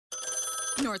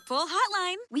North Pole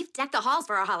Hotline. We've decked the halls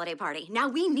for our holiday party. Now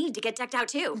we need to get decked out,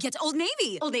 too. Get to Old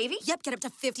Navy. Old Navy? Yep, get up to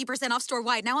 50% off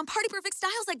store-wide now on party-perfect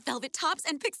styles like velvet tops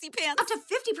and pixie pants. Up to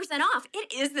 50% off.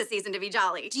 It is the season to be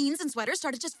jolly. Jeans and sweaters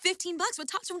start at just $15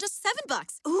 with tops from just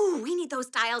 $7. Ooh, we need those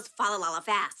styles fa-la-la-la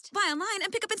fast. Buy online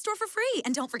and pick up in store for free.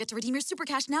 And don't forget to redeem your Super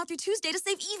Cash now through Tuesday to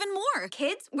save even more.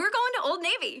 Kids, we're going to Old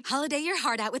Navy. Holiday your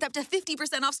heart out with up to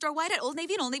 50% off store-wide at Old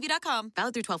Navy and OldNavy.com.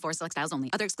 Valid through 12/4 select styles only.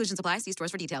 Other exclusions apply. See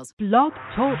stores for details. Blog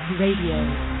Talk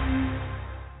Radio.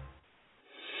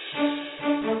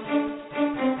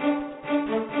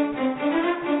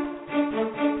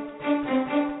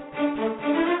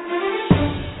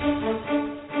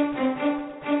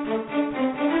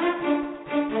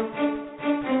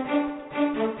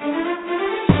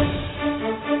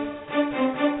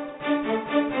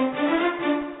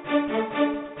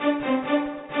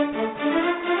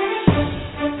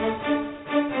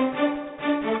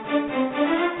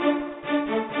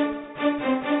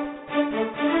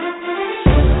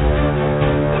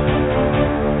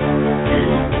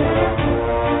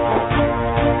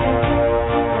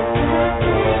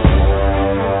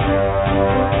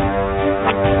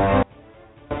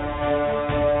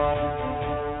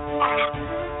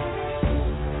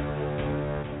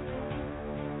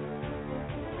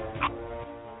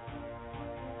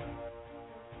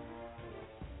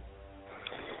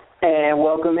 And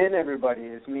welcome in, everybody.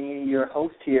 It's me, your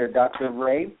host here, Dr.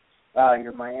 Ray,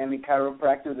 your Miami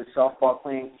chiropractor, the softball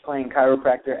playing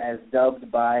chiropractor as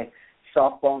dubbed by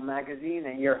Softball Magazine,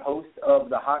 and your host of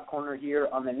the Hot Corner here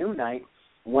on the new night,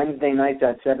 Wednesday nights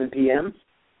at 7 p.m.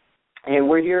 And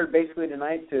we're here basically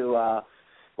tonight to,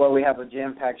 we have a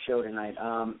jam-packed show tonight.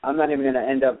 I'm not even going to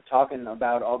end up talking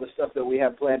about all the stuff that we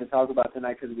have planned to talk about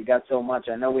tonight because we got so much.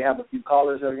 I know we have a few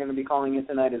callers that are going to be calling in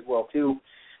tonight as well, too.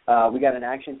 We got an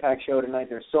action-packed show tonight.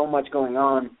 There's so much going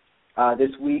on this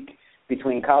week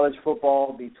between college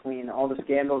football, between all the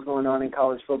scandals going on in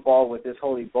college football with this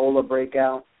whole Ebola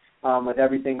breakout, with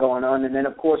everything going on. And then,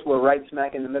 of course, we're right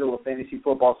smack in the middle of fantasy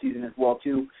football season as well,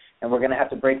 too, and we're going to have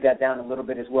to break that down a little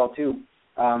bit as well, too.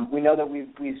 We know that we've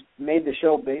made the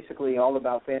show basically all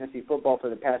about fantasy football for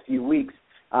the past few weeks.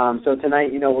 So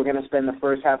tonight, we're going to spend the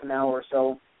first half an hour or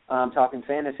so talking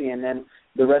fantasy, and then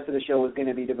the rest of the show is going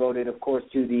to be devoted, of course,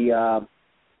 to the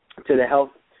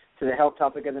health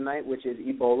topic of the night, which is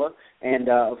Ebola, and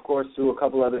of course to a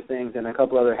couple other things and a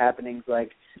couple other happenings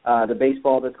like the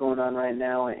baseball that's going on right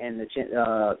now and the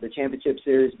championship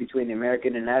series between the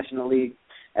American and National League,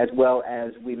 as well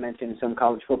as we mentioned some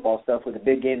college football stuff with a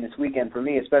big game this weekend for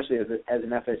me, especially as an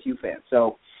FSU fan.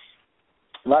 So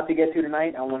a lot to get to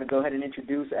tonight. I want to go ahead and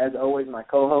introduce, as always, my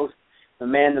co-host, the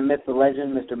man, the myth, the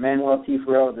legend, Mr. Manuel T.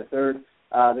 Ferrell III.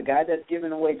 The guy that's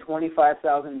giving away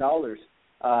 $25,000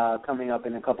 coming up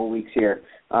in a couple weeks here,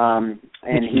 and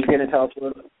he's going to tell us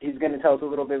a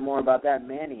little bit more about that.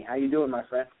 Manny, how you doing, my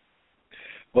friend?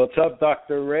 What's up,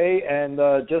 Dr. Ray? And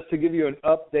just to give you an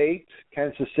update,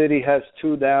 Kansas City has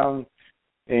 2 down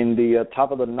in the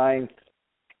top of the 9th.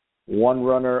 1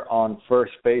 runner on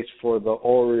first base for the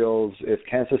Orioles. If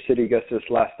Kansas City gets this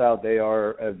last out, they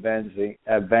are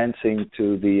advancing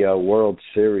to the World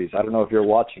Series. I don't know if you're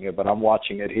watching it, but I'm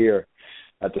watching it here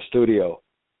at the studio.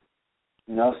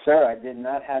 No, sir, I did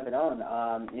not have it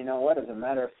on. You know what? As a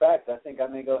matter of fact, I think I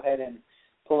may go ahead and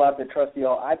pull out the trusty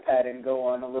old iPad and go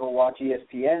on a little watch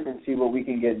ESPN and see what we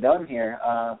can get done here,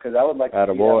 because I would like to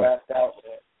see that last out.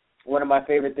 One of my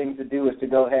favorite things to do is to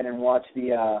go ahead and watch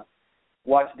the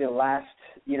last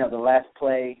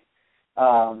play,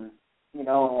 and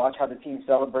watch how the team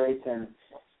celebrates. And,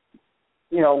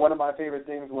 one of my favorite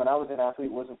things when I was an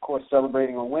athlete was, of course,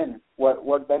 celebrating a win.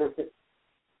 What better thing to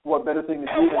do What better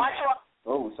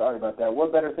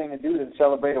thing to do than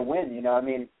celebrate a win?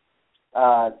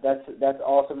 That's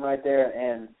awesome right there.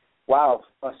 And, wow,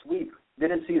 a sweep.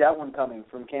 Didn't see that one coming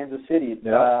from Kansas City.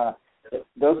 Yep.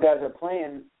 Those guys are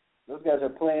playing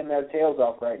their tails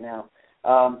off right now.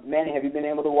 Manny, have you been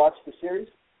able to watch the series?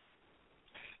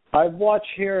 I've watched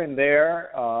here and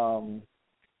there.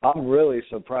 I'm really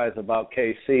surprised about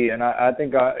KC, and I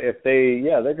think if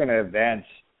they're going to advance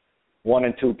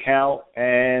 1-2 count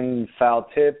and foul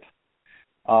tip.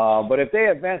 But if they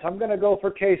advance, I'm going to go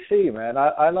for KC, man.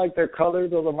 I like their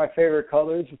colors. Those are my favorite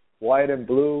colors, white and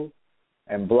blue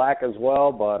and black as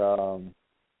well. But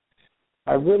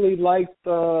I really like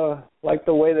the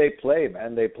way they play,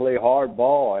 man. They play hard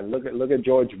ball. And look at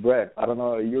George Brett. I don't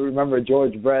know. You remember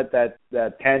George Brett, that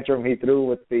tantrum he threw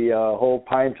with the whole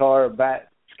pine tar bat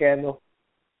scandal?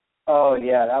 Oh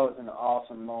yeah, that was an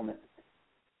awesome moment.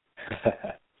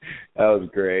 That was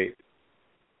great.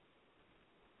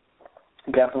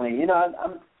 Definitely.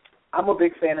 I'm a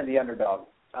big fan of the underdog.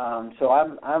 So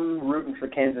I'm rooting for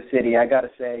Kansas City. I got to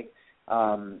say,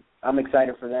 I'm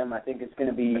excited for them. I think it's going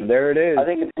to be. And there it is. I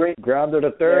think it's great. Grounded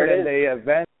to third, and they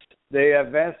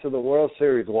advanced to the World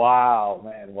Series. Wow,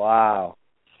 man! Wow.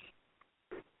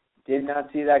 Did not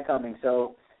see that coming.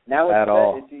 So now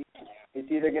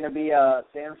it's either going to be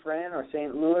San Fran or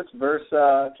St. Louis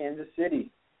versus Kansas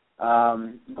City.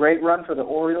 Great run for the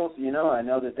Orioles. You know, I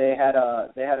know that they had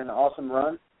an awesome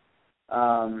run.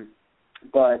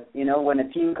 But you know, when a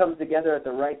team comes together at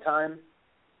the right time,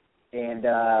 and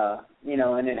you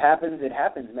know, and it happens,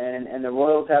 man. And the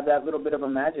Royals have that little bit of a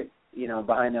magic, you know,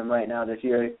 behind them right now this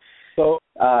year. So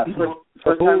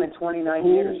first time in 29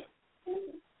 years.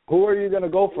 Who are you going to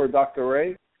go for, Dr.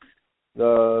 Ray?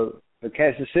 The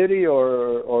Kansas City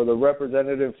or the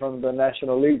representative from the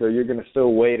National League? Or you're going to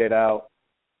still wait it out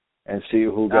and see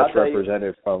who gets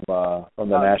represented from the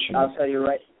National? I'll tell you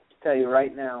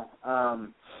right now.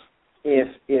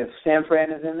 If San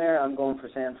Fran is in there, I'm going for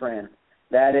San Fran.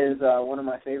 That is one of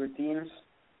my favorite teams.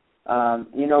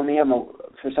 You know me,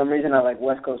 for some reason I like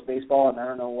West Coast baseball, and I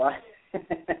don't know why.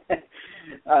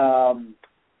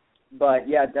 But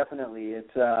yeah, definitely,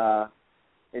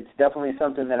 it's definitely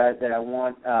something that I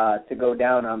want to go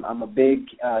down. I'm a big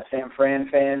San Fran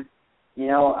fan. You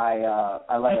know,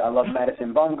 I love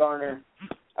Madison Bumgarner.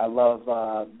 I love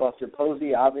Buster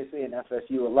Posey, obviously, an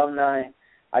FSU alumni.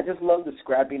 I just love the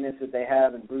scrappiness that they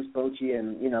have, and Bruce Bochy,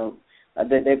 and you know,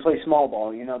 they play small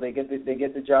ball. You know, they get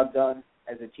the job done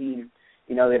as a team.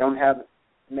 You know, they don't have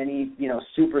many, you know,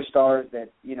 superstars that,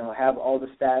 you know, have all the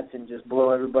stats and just blow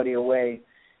everybody away.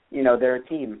 You know, they're a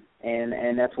team,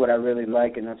 and that's what I really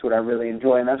like, and that's what I really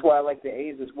enjoy, and that's why I like the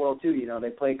A's as well too. You know, they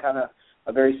play kind of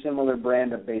a very similar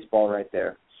brand of baseball right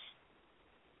there.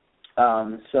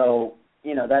 So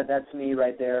you know, that's me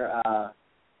right there.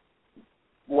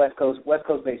 West Coast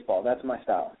baseball. That's my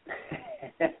style.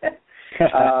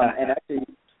 And actually,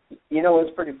 you know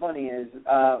what's pretty funny is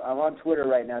I'm on Twitter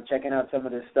right now checking out some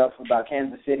of this stuff about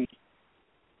Kansas City,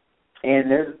 and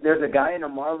there's a guy in a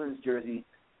Marlins jersey,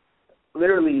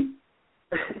 literally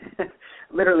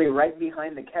right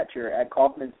behind the catcher at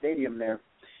Kauffman Stadium there,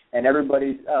 and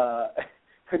everybody's a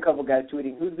couple guys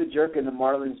tweeting, "Who's the jerk in the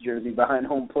Marlins jersey behind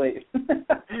home plate?"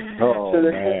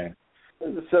 Man.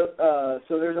 So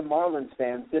there's a Marlins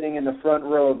fan sitting in the front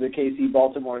row of the KC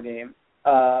Baltimore game.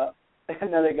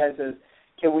 Another guy says,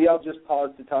 "Can we all just pause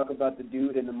to talk about the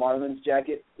dude in the Marlins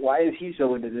jacket? Why is he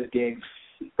so into this game?"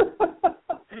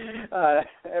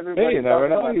 Hey, you never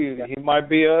know. He might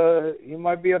be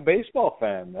a baseball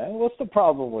fan, man. What's the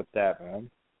problem with that, man?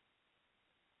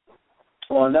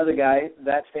 Well, another guy,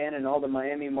 that fan and all the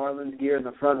Miami Marlins gear in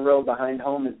the front row behind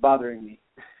home is bothering me.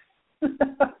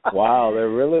 Wow, they're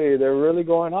really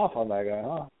going off on that guy,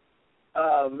 huh?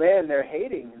 Man, they're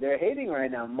hating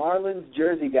right now. Marlins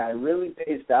jersey guy really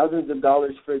pays thousands of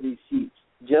dollars for these seats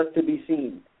just to be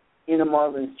seen in a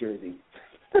Marlins jersey.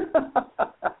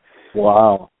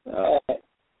 Wow.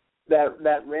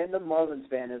 That random Marlins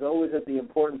fan is always at the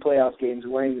important playoff games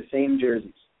wearing the same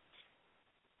jerseys.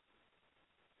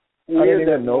 I didn't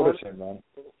even notice it, man.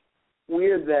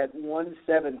 Weird that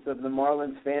 1/7 of the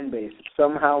Marlins fan base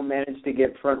somehow managed to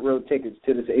get front row tickets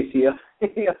to this ALCS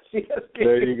game.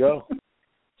 There you go.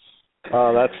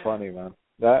 Oh, that's funny, man.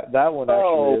 That one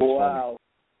actually is wow.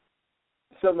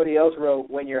 Funny. Somebody else wrote,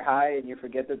 "When you're high and you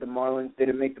forget that the Marlins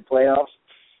didn't make the playoffs."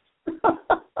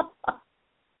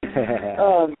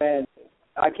 Oh, man.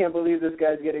 I can't believe this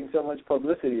guy's getting so much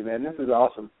publicity, man. This is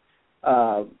awesome.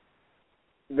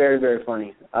 Very, very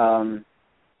funny.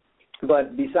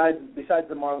 But besides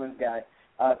the Marlins guy,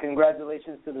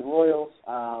 congratulations to the Royals.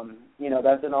 You know,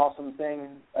 that's an awesome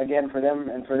thing, again, for them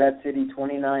and for that city,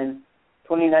 29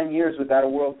 years without a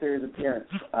World Series appearance.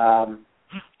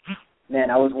 Man,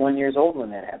 I was 1 year old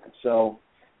when that happened. So,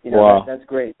 you know, wow. That's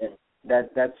great.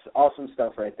 That's awesome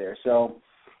stuff right there. So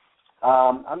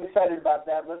I'm excited about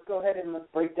that. Let's go ahead and let's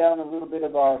break down a little bit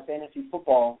of our fantasy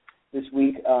football this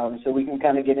week, so we can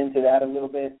kind of get into that a little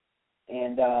bit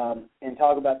and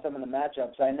talk about some of the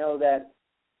matchups. I know that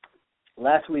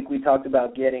last week we talked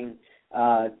about getting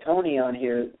Tony on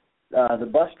here, the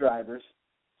bus drivers,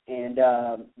 and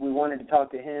we wanted to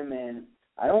talk to him, and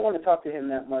I don't want to talk to him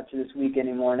that much this week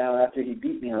anymore now after he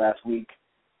beat me last week.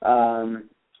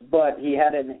 But he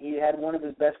had one of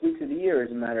his best weeks of the year,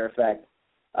 as a matter of fact.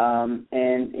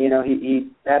 And, you know, he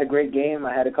had a great game.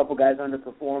 I had a couple guys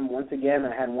underperform. Once again,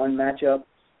 I had one matchup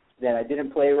that I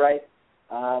didn't play right.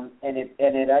 And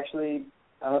it actually,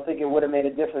 I don't think it would have made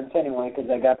a difference anyway because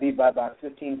I got beat by about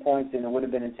 15 points and it would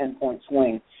have been a 10-point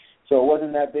swing. So it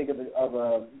wasn't that big of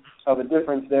a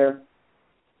difference there.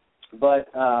 But,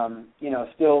 you know,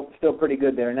 still pretty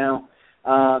good there. Now,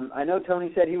 I know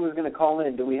Tony said he was going to call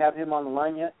in. Do we have him on the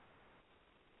line yet?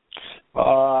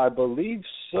 I believe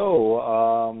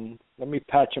so. Let me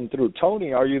patch him through.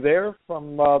 Tony, are you there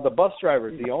from the Bus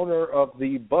Drivers, the owner of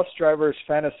the Bus Drivers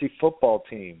Fantasy Football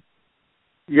Team?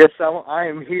 Yes, I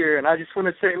am here, and I just want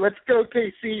to say, let's go,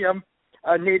 KC. I'm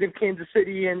a native Kansas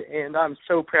City, and I'm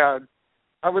so proud.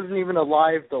 I wasn't even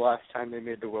alive the last time they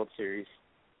made the World Series.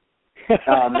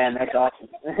 Oh, man, that's awesome.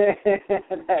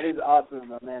 That is awesome,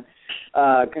 my man.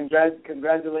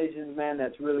 Congratulations, man.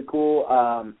 That's really cool.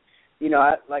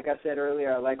 Like I said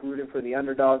earlier, I like rooting for the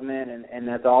underdog, man, and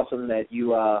that's awesome that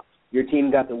your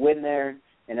team got the win there.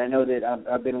 And I know that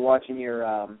I've been watching your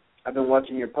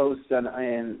posts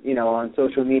on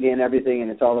social media and everything,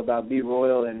 and it's all about Be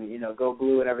Royal and Go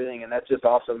Blue and everything, and that's just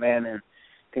awesome, man. And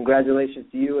congratulations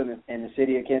to you and the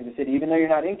city of Kansas City, even though you're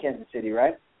not in Kansas City,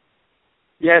 right?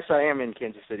 Yes, I am in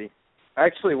Kansas City. I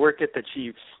actually work at the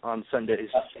Chiefs on Sundays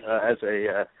as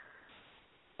a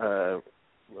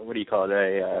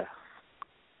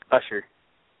usher.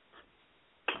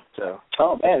 So.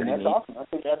 Oh man, that's awesome. I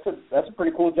think that's a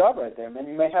pretty cool job right there, man.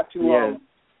 You may have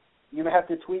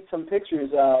to tweet some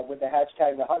pictures with the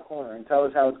hashtag The Hot Corner and tell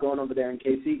us how it's going over there in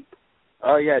KC.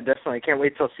 Oh yeah, definitely. Can't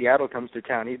wait till Seattle comes to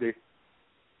town either.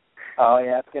 Oh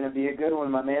yeah, it's going to be a good one,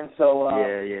 my man. So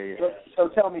yeah. So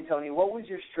tell me, Tony, what was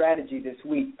your strategy this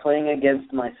week playing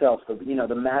against myself,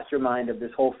 the mastermind of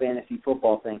this whole fantasy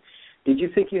football thing? Did you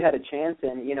think you had a chance?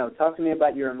 And talk to me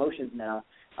about your emotions now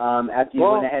after you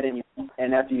went ahead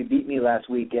and after you beat me last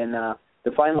week. And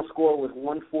the final score was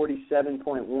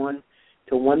 147.1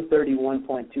 to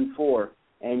 131.24,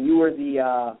 and you were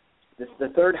the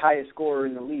third highest scorer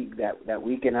in the league that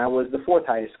week, and I was the fourth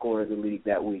highest scorer of the league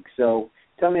that week. So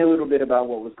tell me a little bit about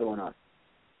what was going on.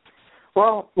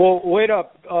 Well, wait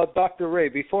up, Dr. Ray.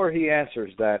 Before he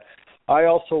answers that, I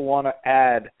also want to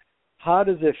add, how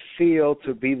does it feel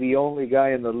to be the only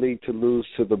guy in the league to lose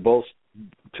to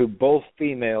both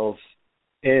females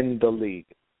in the league?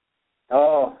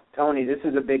 Oh, Tony, this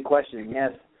is a big question.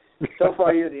 Yes. So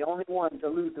far, you're the only one to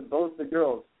lose to both the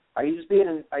girls. Are you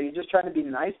just trying to be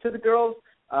nice to the girls?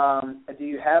 Do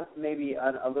you have maybe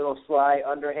a little sly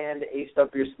underhand aced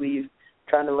up your sleeve,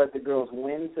 trying to let the girls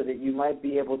win so that you might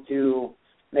be able to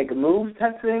make a move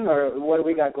type thing, or what do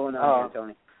we got going on here,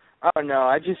 Tony? Oh no,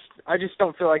 I just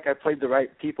don't feel like I played the right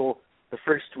people the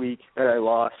first week that I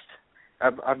lost.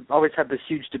 I've always had this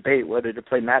huge debate whether to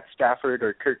play Matt Stafford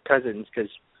or Kirk Cousins because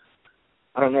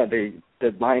I don't know, the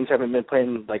Lions haven't been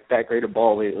playing like that great a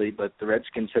ball lately, but the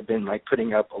Redskins have been like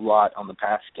putting up a lot on the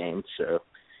pass game. So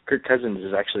Kirk Cousins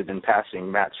has actually been passing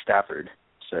Matt Stafford.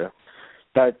 So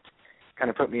that kind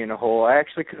of put me in a hole. I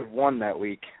actually could have won that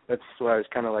week. That's why I was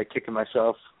kind of like kicking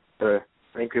myself. I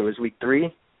think it was week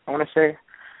 3, I want to say.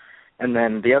 And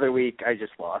then the other week I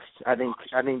just lost. I think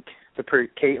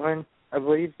Caitlin, I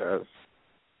believe,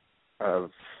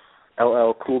 of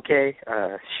LL Cool K,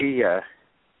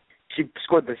 she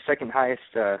scored the second highest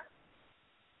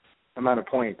amount of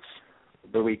points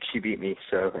the week she beat me,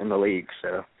 so in the league.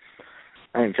 So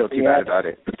I didn't feel too bad about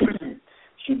it.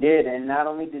 She did, and not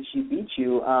only did she beat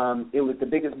you, it was the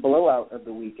biggest blowout of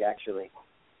the week, actually.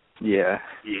 Yeah.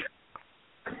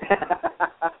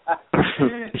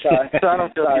 Sorry. So I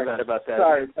don't feel too bad about that.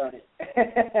 Sorry, Tony.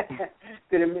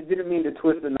 Didn't mean to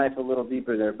twist the knife a little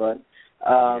deeper there, but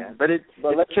it's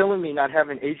killing me not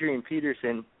having Adrian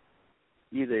Peterson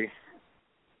either.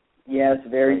 Yes,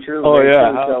 very true. Oh, very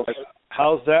true.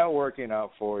 How's that working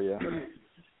out for you?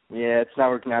 Yeah, it's not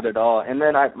working out at all. And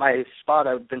then my spot,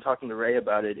 I've been talking to Ray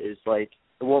about it, is like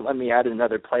it won't let me add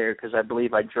another player because I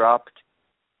believe I dropped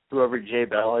whoever Jay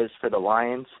Bell is for the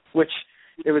Lions, which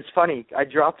it was funny. I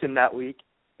dropped him that week,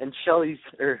 and Shelly's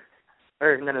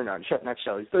not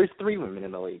Shelly's. There's 3 women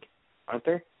in the league, aren't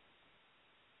there?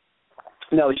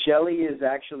 No, Shelly is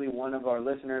actually one of our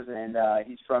listeners, and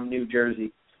he's from New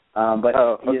Jersey.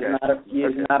 But he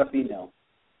is not a female.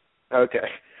 Okay.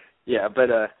 Yeah, but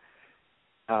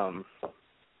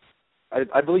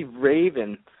I believe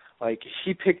Raven, like,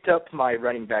 she picked up my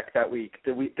running back that week,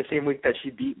 the same week that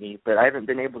she beat me, but I haven't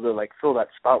been able to, like, fill that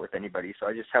spot with anybody, so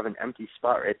I just have an empty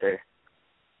spot right there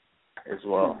as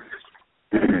well.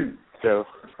 So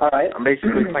all right. I'm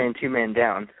basically playing 2-man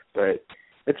down, but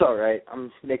it's all right.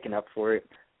 I'm making up for it.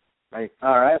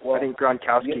 All right. Well, I think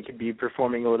Gronkowski could be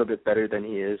performing a little bit better than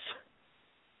he is.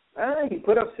 He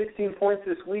put up 16 points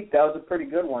this week. That was a pretty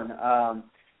good one.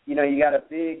 You got a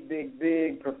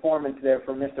big performance there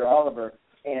from Mr. Oliver.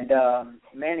 And,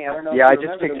 Manny, I don't know if you remember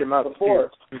just picked him up before.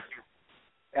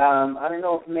 I don't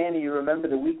know if, Manny, you remember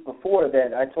the week before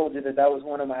that I told you that was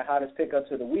one of my hottest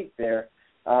pickups of the week there.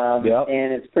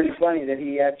 And it's pretty funny that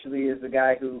he actually is the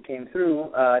guy who came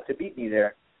through to beat me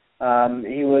there.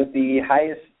 He was the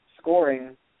highest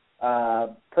scoring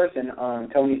person on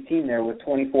Tony's team there with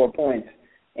 24 points.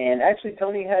 And actually,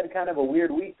 Tony had kind of a weird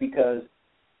week because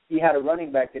he had a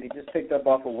running back that he just picked up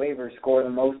off a waiver, scored the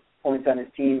most points on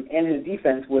his team, and his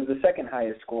defense was the second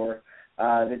highest scorer.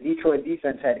 The Detroit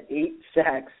defense had 8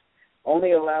 sacks,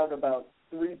 only allowed about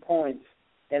 3 points,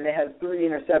 and they had 3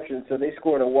 interceptions, so they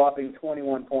scored a whopping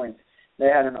 21 points. They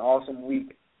had an awesome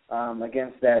week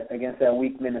against that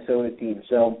weak Minnesota team.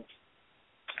 So,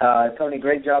 Tony,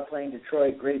 great job playing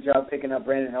Detroit. Great job picking up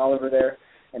Brandon Oliver there.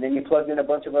 And then you plugged in a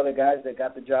bunch of other guys that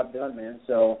got the job done, man.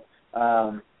 So,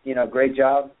 great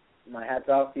job. My hat's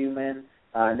off to you, man.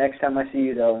 Next time I see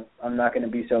you, though, I'm not going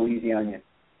to be so easy on you.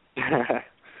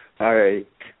 All right.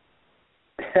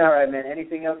 All right, man.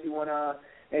 Anything else you want to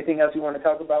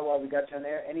talk about while we got you on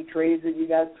there? Any trades that you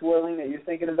got swirling that you're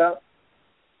thinking about?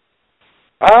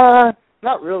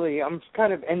 Not really. I'm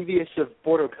kind of envious of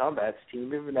Mortal Kombat's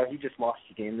team, even though he just lost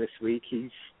the game this week.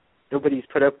 Nobody's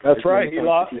put up. That's right. He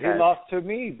lost to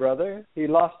me, brother. He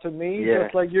lost to me,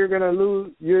 just like you're gonna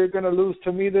lose. You're gonna lose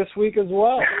to me this week as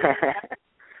well.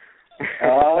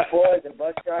 Oh boy, the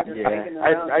bus driver's taking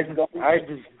around. I'd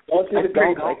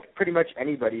pretty much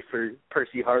anybody for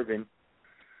Percy Harvin.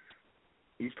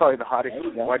 He's probably the hottest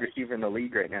wide receiver in the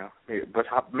league right now, but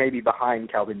maybe behind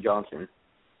Calvin Johnson.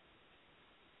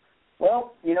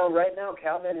 Well, right now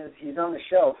Calvin he's on the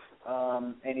shelf,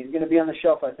 and he's going to be on the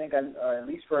shelf, I think, at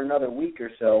least for another week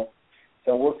or so.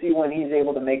 So we'll see when he's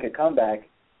able to make a comeback.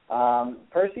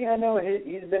 Percy, I know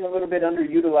he's been a little bit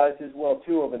underutilized as well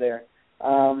too over there.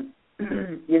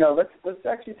 Let's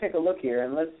actually take a look here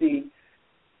and let's see.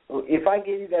 If I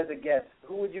gave you guys a guess,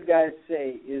 who would you guys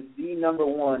say is the number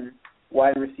one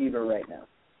wide receiver right now?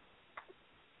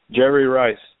 Jerry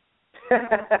Rice.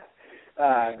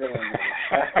 Good one.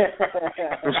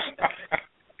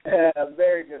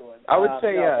 Very good one. I would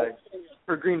say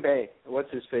for Green Bay,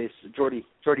 what's his face? Jordy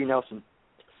Nelson.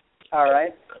 All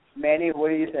right. Manny, what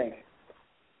do you think?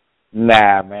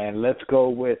 Nah, man. Let's go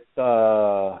with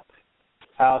Alshon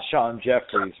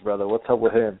Jeffries, brother. What's up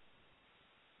with him?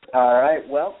 All right.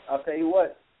 Well, I'll tell you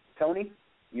what. Tony,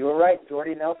 you were right.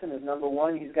 Jordy Nelson is number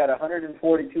one. He's got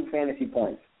 142 fantasy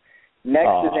points.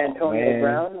 Next is Antonio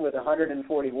Brown with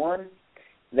 141.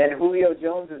 Then Julio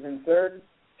Jones is in third.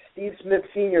 Steve Smith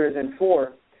Sr. is in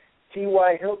fourth.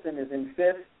 T.Y. Hilton is in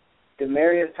fifth.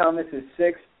 Demaryius Thomas is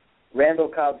sixth. Randall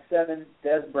Cobb 7th.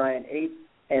 Des Bryant 8th.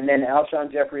 And then Alshon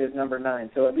Jeffrey is number 9.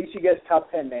 So at least you guessed top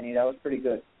 10, Manny. That was pretty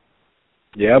good.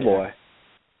 Yeah, boy.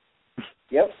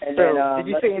 Yep. And so then, did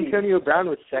you say Antonio Brown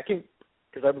was second?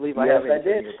 Because I believe I have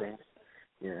Antonio Brown.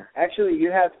 Yeah. Actually,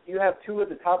 you have 2 of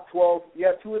the top 12. You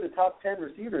have 2 of the top 10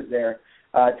 receivers there,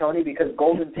 Tony, because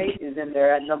Golden Tate is in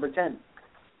there at number 10.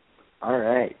 All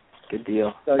right, good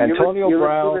deal. So Antonio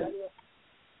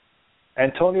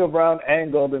Brown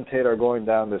and Golden Tate are going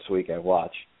down this weekend.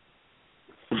 Watch.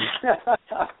 All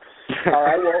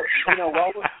right. Well,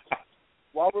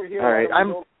 while we're here, all right.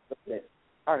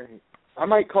 All right. I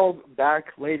might call back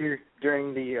later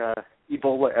during the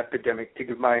Ebola epidemic to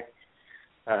give my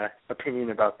opinion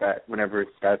about that whenever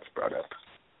that's brought up.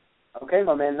 Okay,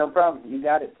 my man, no problem. You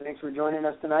got it. Thanks for joining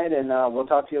us tonight, and we'll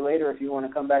talk to you later if you want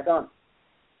to come back on.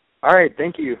 All right,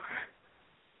 thank you.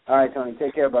 All right, Tony,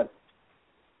 take care, bud.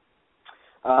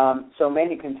 So,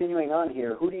 Manny, continuing on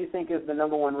here, who do you think is the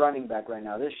number one running back right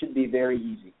now? This should be very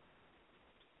easy.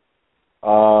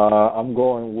 I'm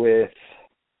going with,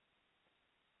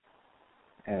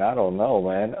 and I don't know,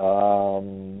 man.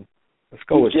 Let's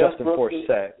go with Justin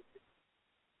Forsett.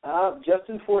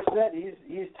 Justin Forsett,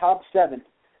 he's top 7.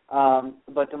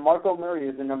 But DeMarco Murray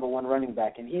is the number one running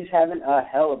back, and he's having a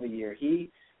hell of a year. He,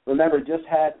 remember, just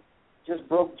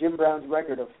broke Jim Brown's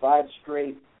record of 5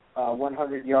 straight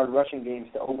 100-yard rushing games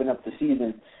to open up the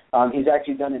season. He's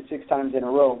actually done it 6 times in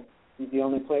a row. He's the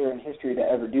only player in history to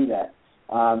ever do that.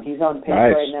 He's on pace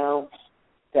right now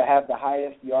to have the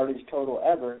highest yardage total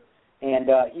ever, and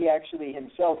he actually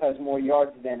himself has more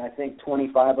yards than, I think,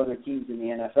 25 other teams in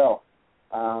the NFL.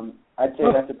 I'd say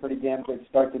that's a pretty damn good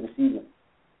start to the season.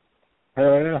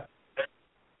 Hell yeah.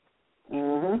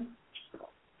 Mhm.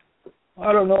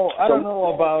 I don't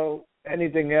know about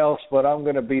anything else, but I'm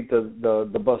going to beat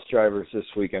the bus drivers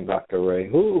this weekend, Dr. Ray.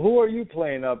 Who are you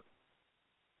playing up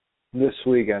this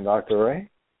weekend, Dr. Ray?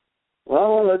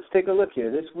 Well, let's take a look here.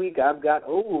 This week I've got,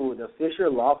 the Fisher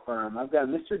Law Firm. I've got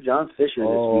Mr. John Fisher this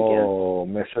weekend. Oh,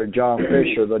 Mr. John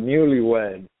Fisher, the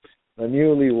newlywed. I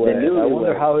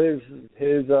wonder how his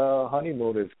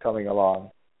honeymoon is coming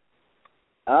along.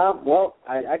 Well,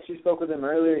 I actually spoke with him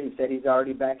earlier. He said he's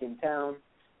already back in town.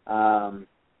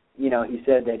 he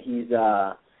said that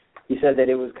he said that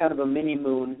it was kind of a mini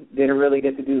moon. Didn't really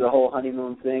get to do the whole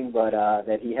honeymoon thing, but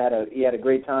that he had a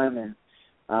great time, and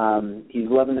he's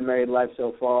loving the married life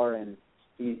so far, and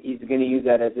he's going to use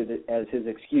that as his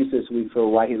excuse this week for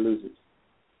why he loses.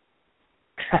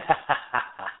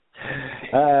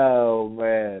 Oh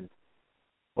man.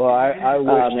 Well, I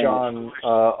wish John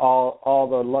all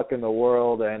the luck in the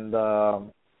world, and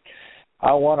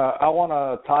I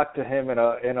wanna talk to him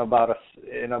in about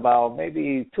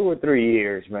maybe 2 or 3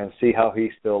 years, man. See how he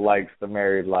still likes the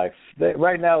married life.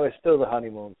 Right now, it's still the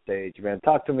honeymoon stage, man.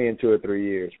 Talk to me in 2 or 3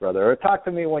 years, brother, or talk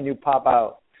to me when you pop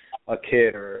out a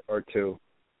kid or two.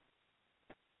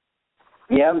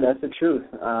 Yeah, that's the truth.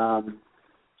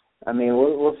 I mean,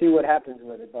 we'll see what happens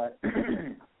with it, but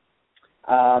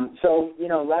so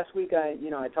last week I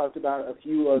talked about a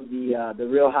few of the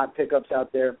real hot pickups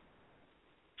out there,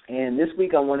 and this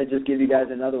week I want to just give you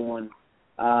guys another one.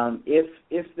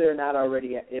 If they're not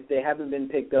already, if they haven't been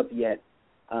picked up yet,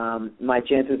 my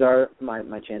guesses are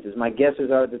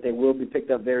that they will be picked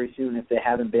up very soon if they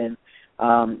haven't been.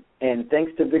 And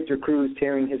thanks to Victor Cruz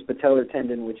tearing his patellar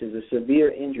tendon, which is a severe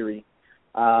injury.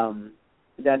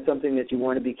 That's something that you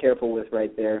want to be careful with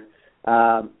right there.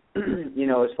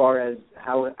 As far as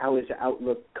how his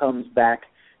outlook comes back,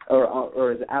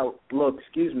 or his outlook,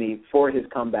 for his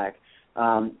comeback.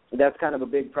 That's kind of a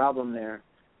big problem there.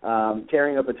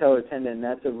 Tearing a patellar tendon,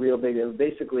 that's a real big.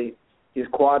 Basically, his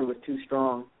quad was too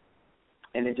strong,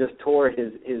 and it just tore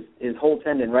his whole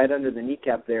tendon right under the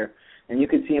kneecap there, and you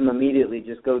could see him immediately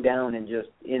just go down and just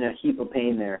in a heap of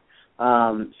pain there.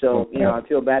 I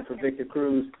feel bad for Victor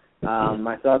Cruz.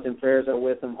 My thoughts and prayers are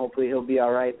with him. Hopefully he'll be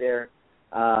all right there.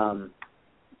 I'm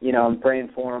praying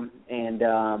for him. And,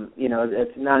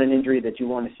 it's not an injury that you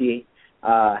want to see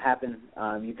happen.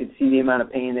 You could see the amount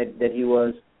of pain that he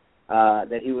was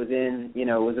in. It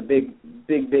was a big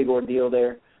ordeal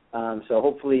there. So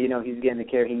hopefully, he's getting the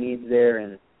care he needs there.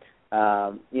 And,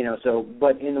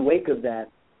 but in the wake of that,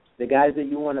 the guys that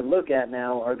you want to look at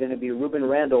now are going to be Ruben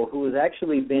Randall, who has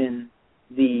actually been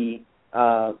the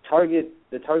target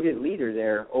leader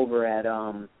there over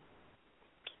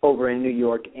in New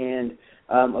York, and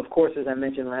of course, as I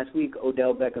mentioned last week,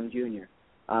 Odell Beckham Jr.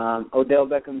 Odell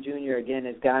Beckham Jr. again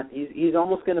he's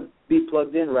almost going to be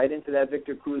plugged in right into that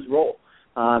Victor Cruz role,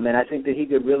 and I think that he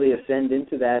could really ascend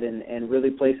into that and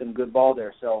really play some good ball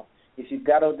there. So if you've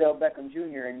got Odell Beckham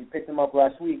Jr. and you picked him up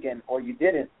last week or you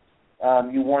didn't,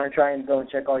 you want to try and go and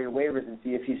check all your waivers and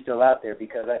see if he's still out there,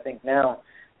 because I think now,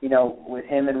 with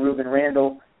him and Ruben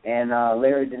Randall and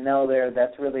Larry Donnell there,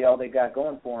 that's really all they got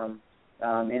going for him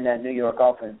in that New York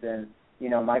offense. And,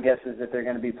 my guess is that they're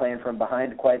going to be playing from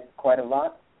behind quite a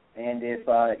lot. And if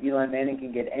Eli Manning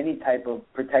can get any type of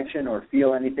protection or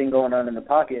feel anything going on in the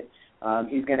pocket,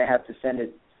 he's going to have to send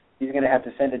it. He's going to have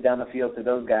to send it down the field to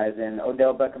those guys. And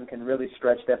Odell Beckham can really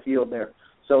stretch that field there.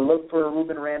 So look for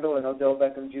Ruben Randall and Odell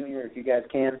Beckham Jr. if you guys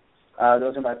can.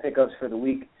 Those are my pickups for the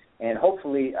week. And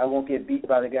hopefully I won't get beat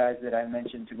by the guys that I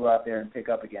mentioned to go out there and pick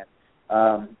up again.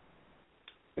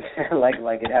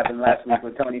 Like it happened last week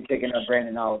with Tony picking up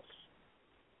Brandon Olives.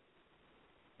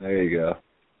 There you go.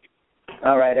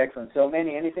 All right, excellent. So,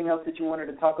 Manny, anything else that you wanted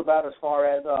to talk about as far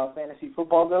as fantasy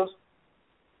football goes?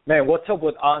 Man, what's up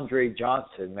with Andre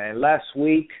Johnson, man? Last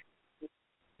week,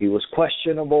 he was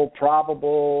questionable,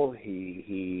 probable.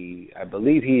 I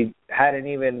believe he hadn't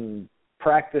even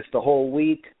practiced the whole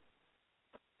week,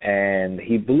 and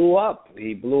he blew up.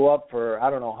 He blew up for I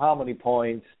don't know how many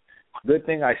points. Good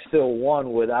thing I still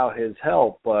won without his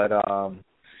help, but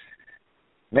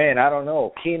man, I don't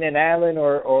know. Keenan Allen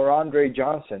or Andre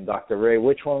Johnson, Dr. Ray,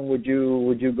 which one would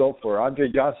you go for?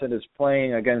 Andre Johnson is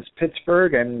playing against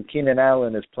Pittsburgh, and Keenan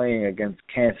Allen is playing against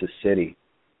Kansas City.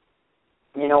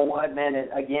 You know what, man?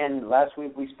 Again, last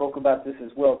week we spoke about this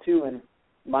as well, too, and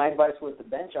my advice was to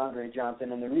bench Andre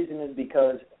Johnson, and the reason is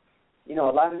because, a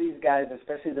lot of these guys,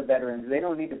 especially the veterans, they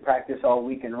don't need to practice all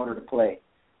week in order to play.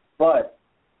 But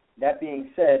that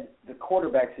being said, the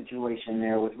quarterback situation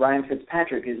there with Ryan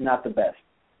Fitzpatrick is not the best.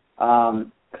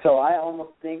 So I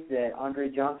almost think that Andre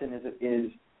Johnson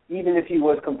is even if he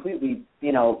was completely,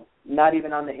 not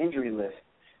even on the injury list,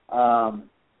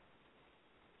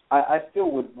 I still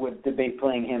would debate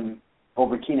playing him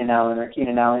over Keenan Allen or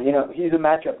Keenan Allen. He's a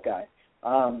matchup guy.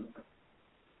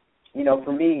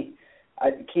 For me,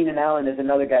 Keenan Allen is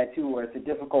another guy, too, where it's a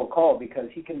difficult call because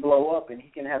he can blow up and he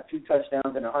can have 2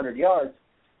 touchdowns and 100 yards,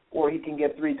 or he can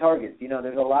get 3 targets.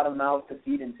 There's a lot of mouths to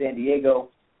feed in San Diego.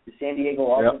 The San Diego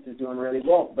offense is doing really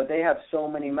well, but they have so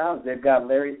many mouths. They've got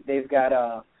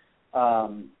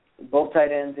both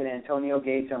tight ends in Antonio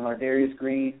Gates and Lardarius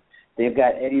Green. They've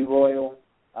got Eddie Royal.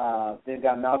 They've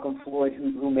got Malcolm Floyd,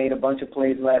 who made a bunch of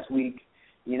plays last week.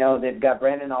 You know, they've got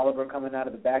Brandon Oliver coming out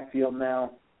of the backfield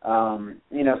now.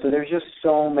 You know, so there's just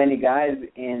so many guys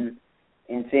in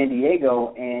San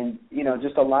Diego, and, you know,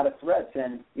 just a lot of threats.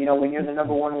 And, you know, when you're the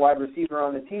number one wide receiver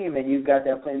on the team and you've got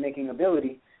that playmaking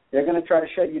ability, they're going to try to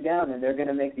shut you down, and they're going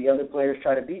to make the other players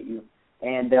try to beat you.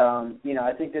 And, you know,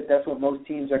 I think that's what most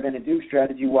teams are going to do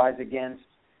strategy-wise against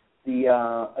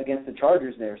the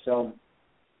Chargers there. So,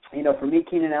 you know, for me,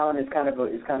 Keenan Allen is kind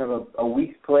of a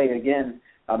weak play again,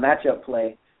 a matchup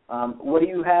play. What do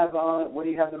you have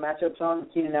the matchups on?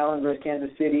 Keenan Allen versus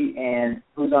Kansas City, and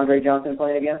who's Andre Johnson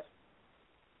playing against?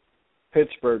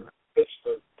 Pittsburgh.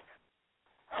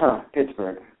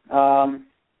 Pittsburgh.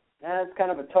 That's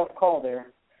kind of a tough call there.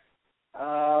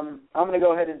 I'm going to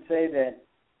go ahead and say that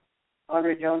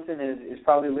Andre Johnson is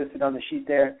probably listed on the sheet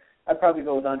there. I'd probably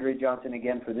go with Andre Johnson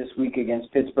again for this week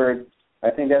against Pittsburgh. I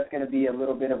think that's going to be a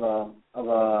little bit of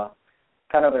a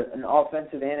kind of an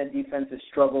offensive and a defensive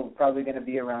struggle, probably going to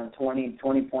be around 20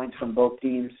 points from both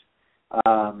teams,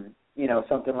 you know,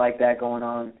 something like that going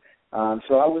on.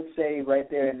 So I would say right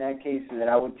there in that case that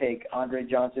I would take Andre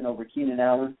Johnson over Keenan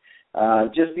Allen,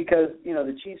 just because, you know,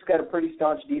 the Chiefs got a pretty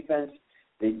staunch defense.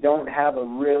 They don't have a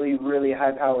really, really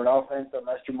high-powered offense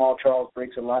unless Jamal Charles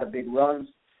breaks a lot of big runs,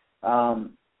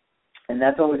 and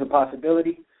that's always a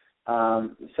possibility,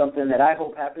 something that I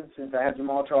hope happens since I have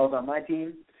Jamal Charles on my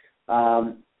team.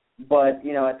 But,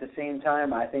 you know, at the same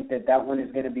time, I think that one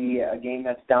is going to be a game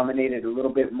that's dominated a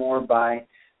little bit more by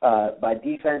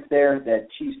defense there. That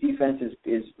Chiefs defense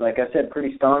is, like I said,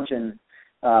 pretty staunch, and,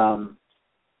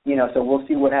 you know, so we'll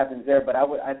see what happens there. But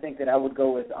I think that I would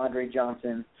go with Andre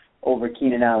Johnson over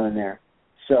Keenan Allen there.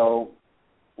 So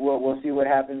we'll see what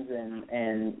happens,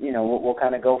 and you know, we'll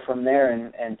kind of go from there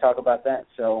and talk about that.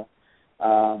 So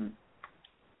all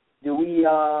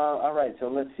right, so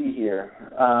let's see here.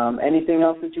 Anything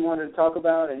else that you wanted to talk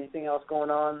about? Anything else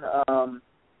going on,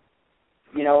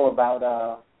 you know,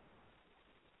 about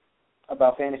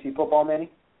fantasy football,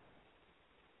 Manny?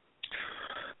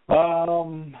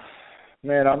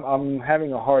 Man, I'm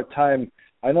having a hard time.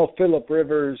 I know Phillip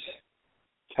Rivers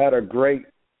had a great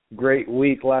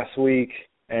week last week,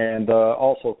 and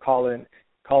also Colin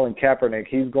Kaepernick.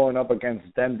 He's going up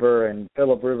against Denver, and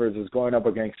Phillip Rivers is going up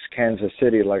against Kansas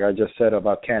City, like I just said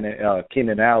about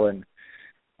Keenan Allen.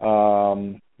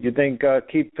 You think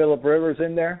keep Phillip Rivers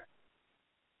in there?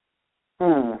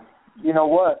 You know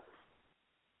what?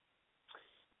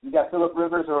 You got Phillip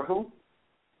Rivers or who?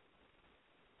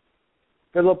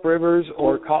 Phillip Rivers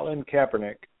or Colin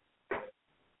Kaepernick.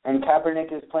 And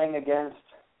Kaepernick is playing against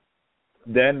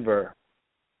Denver.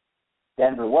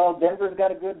 Well, Denver's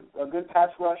got a good pass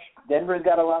rush. Denver's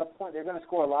got a lot of points. They're going to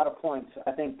score a lot of points.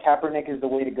 I think Kaepernick is the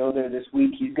way to go there this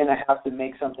week. He's going to have to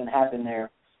make something happen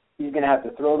there. He's going to have to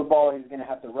throw the ball. He's going to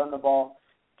have to run the ball.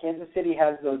 Kansas City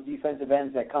has those defensive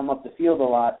ends that come up the field a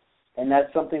lot, and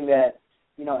that's something that,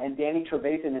 you know, and Danny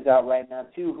Trevathan is out right now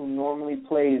too, who normally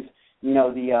plays, you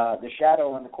know, the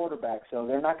shadow on the quarterback. So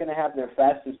they're not going to have their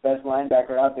fastest, best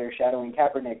linebacker out there shadowing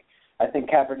Kaepernick. I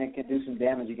think Kaepernick can do some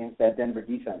damage against that Denver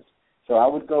defense. So I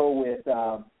would go with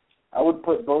I would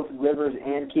put both Rivers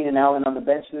and Keenan Allen on the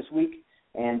bench this week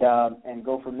and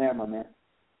go from there, my man.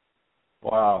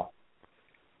 Wow.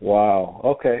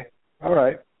 Okay. All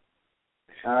right.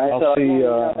 I'll so see, you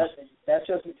know,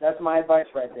 that's my advice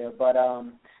right there. But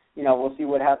you know, we'll see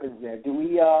what happens there. Do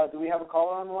we have a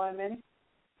caller on the line, Manny?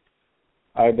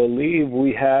 I believe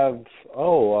we have.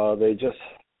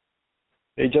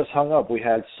 They just hung up. We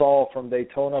had Saul from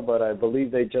Daytona, but I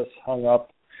believe they just hung up.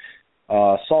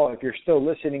 Saul, if you're still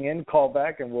listening in, call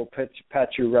back, and we'll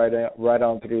patch you right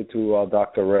on through to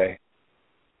Dr. Ray.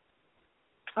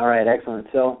 All right, excellent.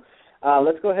 So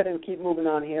let's go ahead and keep moving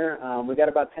on here. We got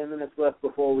about 10 minutes left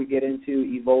before we get into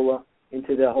Ebola,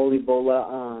 into the whole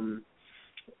Ebola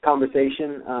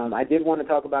conversation. I did want to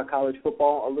talk about college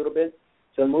football a little bit.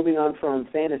 So moving on from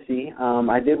fantasy,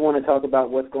 I did want to talk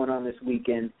about what's going on this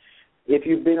weekend. If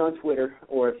you've been on Twitter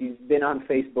or if you've been on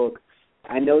Facebook,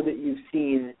 I know that you've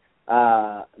seen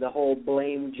the whole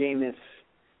blame Jameis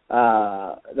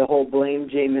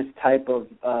type of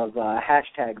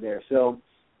hashtag there. So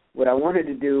what I wanted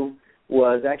to do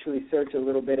was actually search a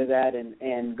little bit of that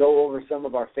and go over some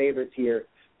of our favorites here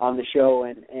on the show.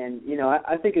 And you know,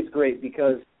 I think it's great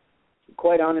because,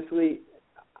 quite honestly,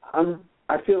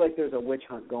 I feel like there's a witch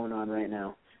hunt going on right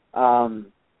now.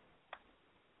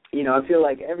 You know, I feel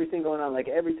like everything going on, like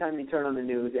every time you turn on the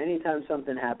news, anytime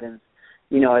something happens,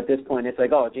 you know, at this point, it's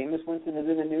like, oh, Jameis Winston is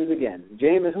in the news again.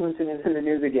 Jameis Winston is in the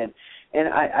news again. And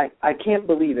I can't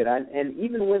believe it. And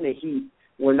even when the Heat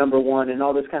were number one and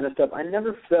all this kind of stuff, I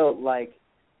never felt like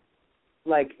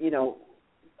like, you know,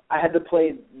 I had to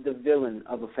play the villain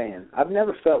of a fan. I've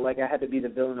never felt like I had to be the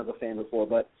villain of a fan before,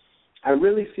 but I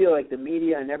really feel like the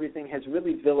media and everything has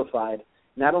really vilified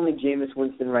not only Jameis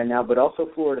Winston right now, but also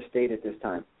Florida State at this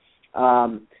time.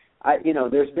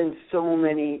 There's been so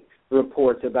many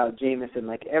reports about Jameis and,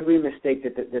 like, every mistake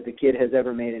that the kid has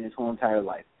ever made in his whole entire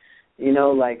life. You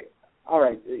know, like, all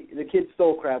right, the kid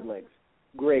stole crab legs.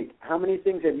 Great. How many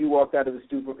things have you walked out of the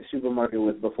supermarket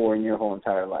with before in your whole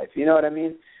entire life? You know what I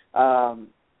mean? And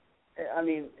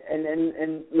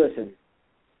listen,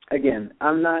 again,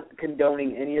 I'm not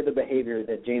condoning any of the behavior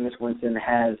that Jameis Winston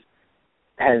has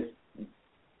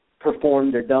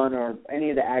performed or done, or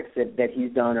any of the acts that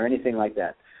he's done or anything like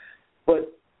that.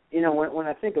 But, you know, when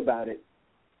I think about it,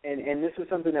 and this was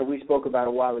something that we spoke about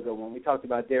a while ago when we talked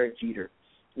about Derek Jeter.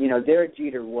 You know, Derek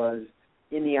Jeter was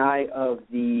in the eye of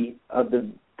the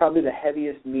probably the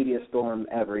heaviest media storm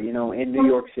ever, you know, in New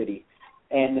York City,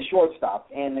 and the shortstop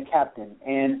and the captain.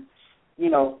 And, you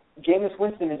know, Jameis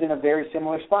Winston is in a very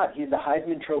similar spot. He's the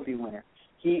Heisman Trophy winner.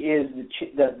 He is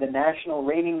the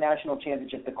reigning national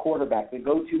championship, the quarterback, the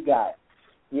go-to guy.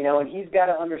 You know, and he's got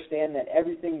to understand that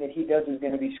everything that he does is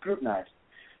going to be scrutinized.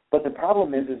 But the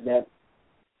problem is that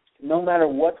no matter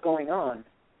what's going on,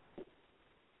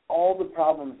 all the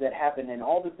problems that happen and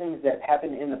all the things that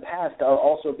happened in the past are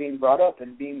also being brought up.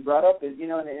 And being brought up is, you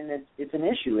know, and it's an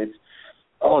issue. It's,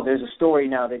 there's a story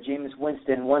now that Jameis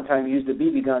Winston one time used a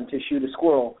BB gun to shoot a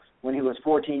squirrel when he was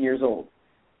 14 years old.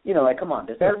 You know, like, come on,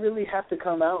 does that really have to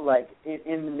come out, like,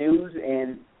 in the news?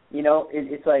 And, you know,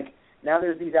 it's like, now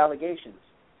there's these allegations.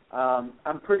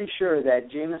 I'm pretty sure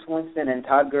that Jameis Winston and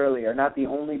Todd Gurley are not the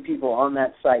only people on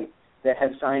that site that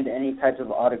have signed any types of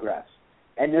autographs.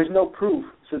 And there's no proof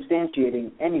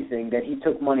substantiating anything that he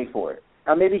took money for it.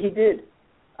 Now, maybe he did.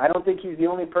 I don't think he's the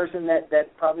only person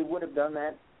that probably would have done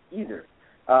that either.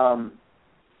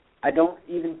 I don't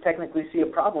even technically see a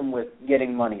problem with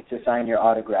getting money to sign your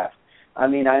autograph. I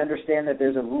mean, I understand that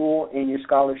there's a rule in your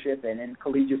scholarship and in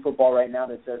collegiate football right now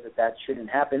that says that shouldn't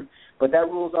happen, but that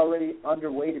rule is already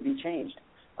underway to be changed.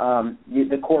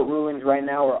 The court rulings right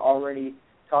now are already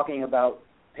talking about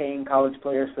paying college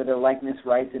players for their likeness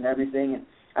rights and everything. And,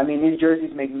 I mean, these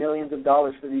jerseys make millions of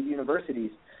dollars for these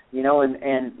universities, you know,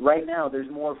 and right now there's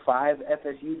more 5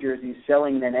 FSU jerseys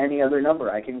selling than any other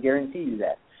number. I can guarantee you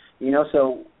that. You know,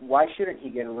 so why shouldn't he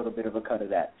get a little bit of a cut of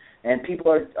that? And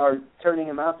people are turning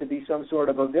him out to be some sort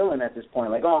of a villain at this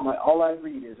point. Like, all I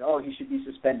read is, he should be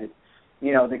suspended.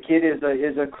 You know, the kid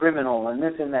is a criminal and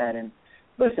this and that. And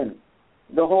listen,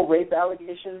 the whole rape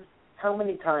allegation, how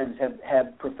many times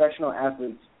have professional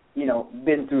athletes, you know,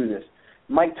 been through this?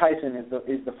 Mike Tyson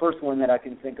is the first one that I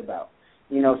can think about.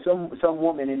 You know, some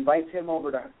woman invites him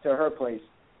over to her place,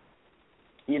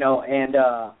 you know, and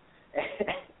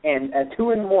at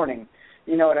 2 a.m,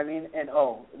 you know what I mean? And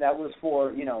that was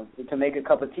for, you know, to make a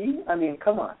cup of tea. I mean,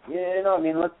 come on, you know. I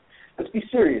mean, let's be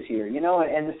serious here, you know.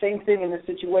 And the same thing in this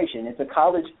situation. It's a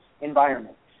college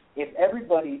environment. If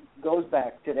everybody goes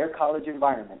back to their college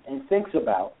environment and thinks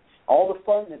about all the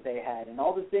fun that they had and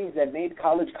all the things that made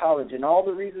college, and all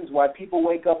the reasons why people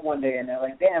wake up one day and they're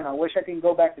like, damn, I wish I could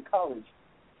go back to college.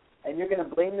 And you're going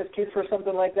to blame this kid for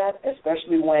something like that,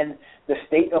 especially when the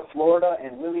state of Florida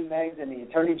and Willie Meggs and the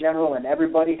Attorney General and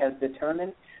everybody has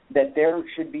determined that there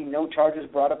should be no charges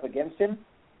brought up against him,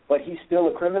 but he's still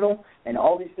a criminal and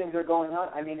all these things are going on.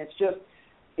 I mean,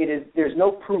 there's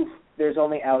no proof, there's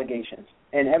only allegations.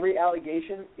 And every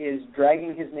allegation is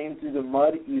dragging his name through the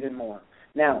mud even more.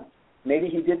 Now, maybe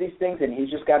he did these things and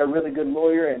he's just got a really good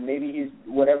lawyer and maybe he's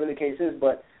whatever the case is,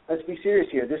 but let's be serious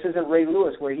here. This isn't Ray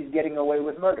Lewis where he's getting away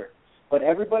with murder. But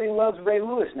everybody loves Ray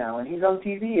Lewis now, and he's on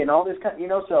TV and all this kind, you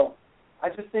know. So I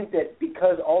just think that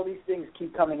because all these things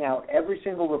keep coming out, every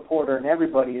single reporter and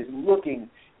everybody is looking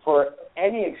for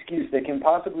any excuse they can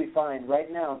possibly find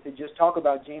right now to just talk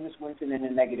about Jameis Winston in a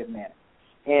negative manner.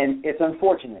 And it's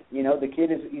unfortunate. You know, the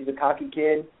kid he's a cocky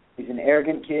kid. He's an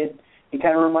arrogant kid. He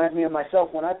kind of reminds me of myself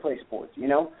when I play sports, you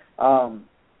know.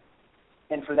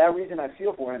 And for that reason, I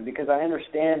feel for him because I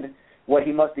understand what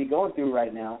he must be going through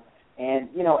right now. And,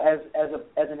 you know, as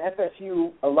an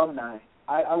FSU alumni,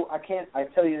 I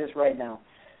tell you this right now,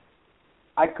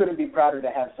 I couldn't be prouder to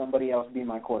have somebody else be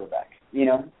my quarterback, you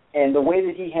know. And the way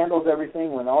that he handles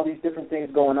everything when all these different things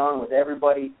going on with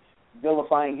everybody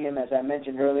vilifying him, as I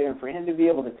mentioned earlier, and for him to be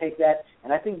able to take that,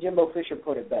 and I think Jimbo Fisher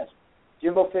put it best.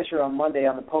 Jimbo Fisher on Monday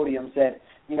on the podium said,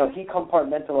 you know, he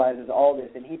compartmentalizes all this,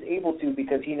 and he's able to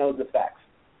because he knows the facts.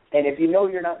 And if you know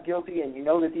you're not guilty and you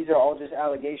know that these are all just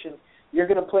allegations, you're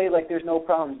going to play like there's no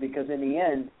problems because in the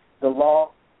end, the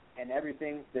law and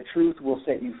everything, the truth will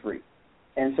set you free.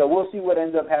 And so we'll see what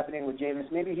ends up happening with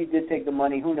Jameis. Maybe he did take the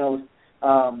money, who knows.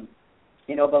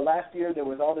 But last year there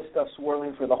was all this stuff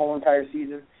swirling for the whole entire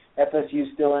season.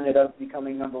 FSU still ended up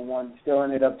becoming number one, still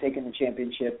ended up taking the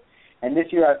championship. And this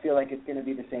year I feel like it's going to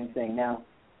be the same thing. Now,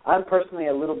 I'm personally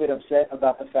a little bit upset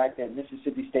about the fact that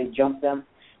Mississippi State jumped them.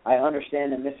 I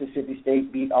understand that Mississippi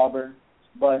State beat Auburn,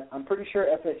 but I'm pretty sure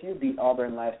FSU beat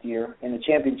Auburn last year in the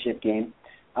championship game.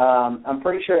 I'm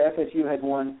pretty sure FSU had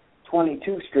won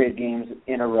 22 straight games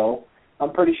in a row.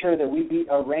 I'm pretty sure that we beat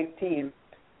a ranked team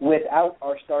without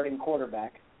our starting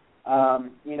quarterback.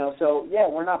 So, yeah,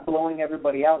 we're not blowing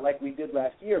everybody out like we did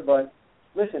last year, but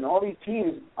listen, all these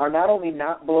teams are not only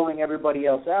not blowing everybody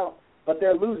else out, but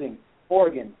they're losing.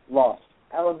 Oregon lost.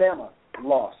 Alabama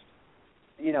lost.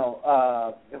 Who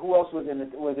else was in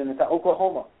the top?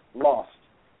 Oklahoma lost.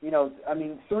 3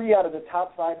 out of the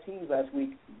top 5 teams last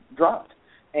week dropped.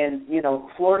 And,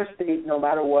 Florida State, no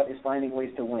matter what, is finding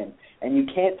ways to win. And you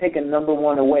can't take a number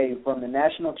one away from the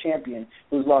national champion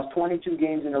who's lost 22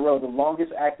 games in a row, the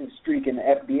longest active streak in the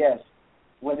FBS,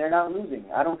 when they're not losing.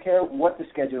 I don't care what the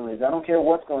schedule is. I don't care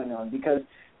what's going on because,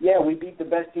 yeah, we beat the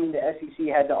best team the SEC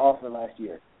had to offer last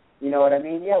year. You know what I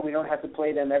mean? Yeah, we don't have to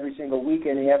play them every single week,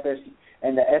 and the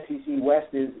SEC West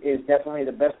is definitely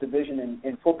the best division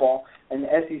in football, and the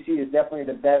SEC is definitely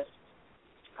the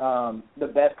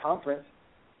best conference.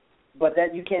 But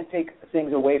that you can't take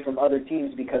things away from other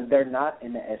teams because they're not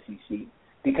in the SEC.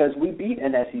 Because we beat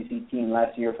an SEC team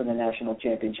last year for the national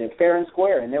championship, fair and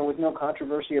square, and there was no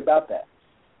controversy about that.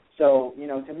 So,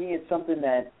 to me it's something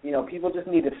that, people just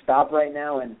need to stop right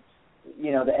now and,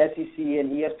 the SEC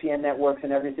and ESPN networks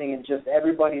and everything, and just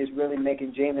everybody is really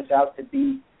making Jameis out to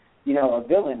be, a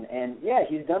villain. And, yeah,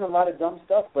 he's done a lot of dumb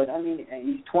stuff, but,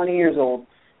 he's 20 years old.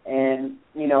 And,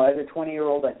 as a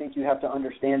 20-year-old, I think you have to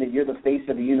understand that you're the face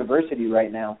of a university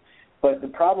right now. But the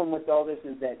problem with all this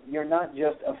is that you're not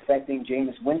just affecting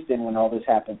Jameis Winston when all this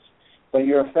happens, but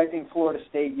you're affecting Florida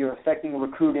State, you're affecting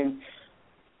recruiting,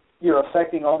 you're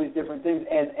affecting all these different things,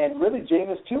 and really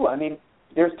Jameis too.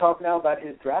 There's talk now about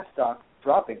his draft stock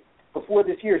dropping. Before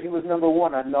this year, he was number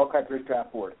 1 on Mel Kiper's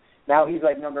draft board. Now he's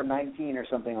like number 19 or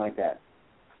something like that.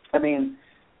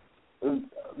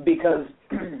 Because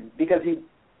he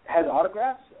has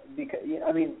autographs?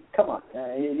 Come on.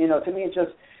 To me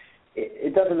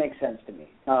it doesn't make sense to me.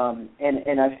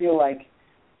 And I feel like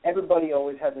everybody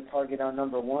always has a target on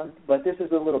number 1, but this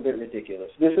is a little bit ridiculous.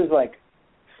 This is like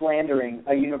slandering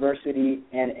a university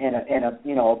and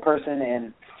a person,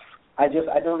 and I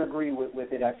don't agree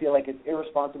with it. I feel like it's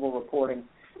irresponsible reporting.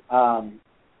 And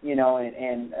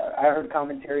I heard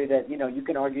commentary that, you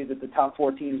can argue that the top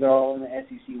 4 teams are all in the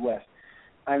SEC West.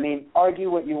 Argue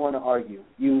what you want to argue.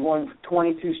 You won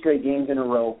 22 straight games in a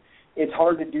row. It's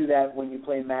hard to do that when you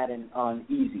play Madden on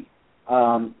easy,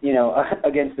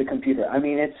 against the computer.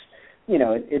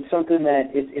 It's something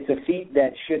that it's a feat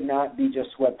that should not be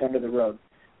just swept under the rug.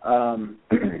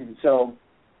 So,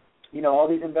 all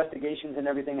these investigations and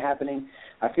everything happening,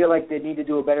 I feel like they need to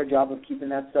do a better job of keeping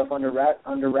that stuff under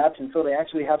wraps until they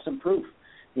actually have some proof.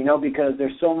 Because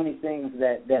there's so many things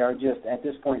that are just at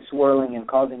this point swirling and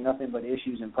causing nothing but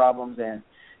issues and problems, and,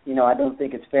 I don't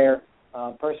think it's fair,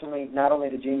 personally, not only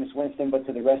to Jameis Winston but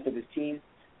to the rest of his team.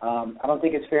 I don't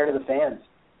think it's fair to the fans.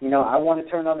 I want to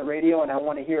turn on the radio and I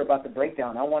want to hear about the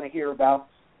breakdown. I want to hear about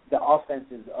the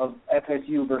offenses of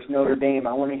FSU versus Notre Dame.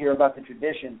 I want to hear about the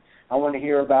tradition. I want to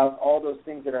hear about all those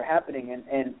things that are happening,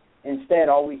 and instead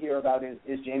all we hear about is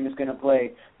Jameis going to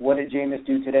play? What did Jameis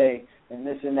do today? And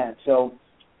this and that. So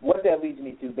what that leads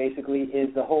me to, basically,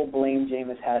 is the whole Blame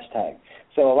Jameis hashtag.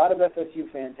 So a lot of FSU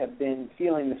fans have been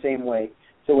feeling the same way.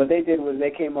 So what they did was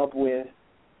they came up with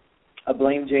a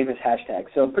Blame Jameis hashtag.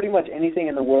 So pretty much anything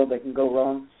in the world that can go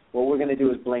wrong, what we're going to do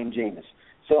is blame Jameis.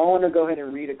 So I want to go ahead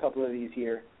and read a couple of these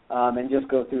here and just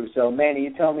go through. So, Manny,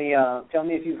 you tell me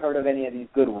if you've heard of any of these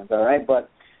good ones, all right? But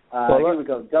here we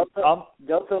go.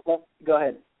 Delta, go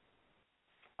ahead.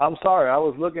 I'm sorry, I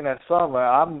was looking at some.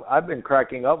 I've been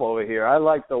cracking up over here. I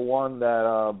like the one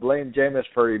that blamed Jameis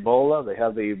for Ebola. They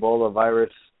have the Ebola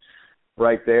virus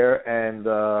right there, and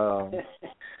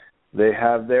they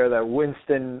have there that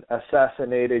Winston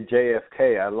assassinated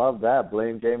JFK. I love that.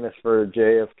 Blame Jameis for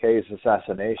JFK's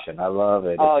assassination. I love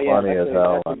it. It's funny as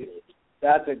hell.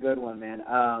 That's a good one, man.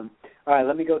 All right,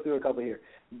 let me go through a couple here.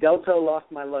 Delta lost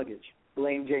my luggage.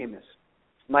 Blame Jameis.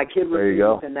 My kid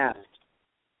refused to nap.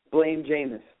 Blame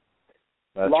Jameis.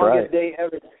 That's longest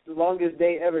right. Longest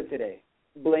day ever today.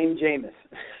 Blame Jameis.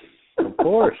 Of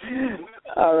course.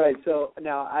 All right, so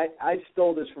now I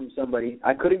stole this from somebody.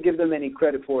 I couldn't give them any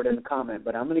credit for it in the comment,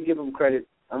 but I'm going to give them credit.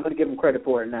 I'm going to give them credit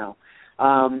for it now.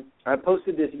 I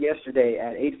posted this yesterday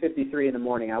at 8:53 in the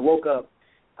morning. I woke up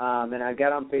and I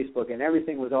got on Facebook, and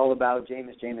everything was all about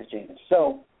Jameis.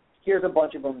 So here's a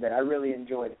bunch of them that I really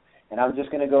enjoyed, and I'm just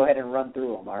going to go ahead and run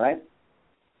through them, all right?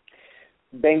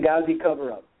 Benghazi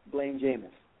cover-up, blame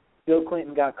Jameis. Bill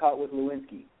Clinton got caught with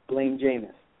Lewinsky, blame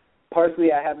Jameis.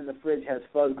 Parsley I have in the fridge has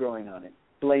fuzz growing on it,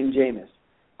 blame Jameis.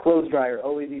 Clothes dryer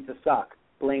always eats a sock,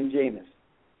 blame Jameis.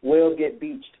 Whales get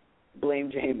beached, blame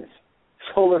Jameis.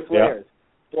 Solar flares,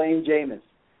 blame Jameis.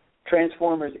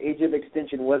 Transformers Age of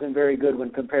Extinction wasn't very good when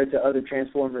compared to other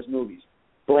Transformers movies,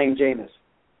 blame Jameis.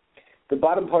 The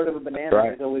bottom part of a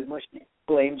banana is always mushy,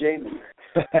 blame Jameis.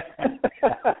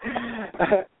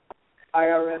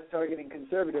 IRS targeting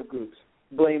conservative groups,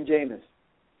 blame Jameis.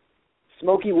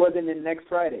 Smokey wasn't in Next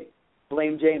Friday,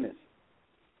 blame Jameis.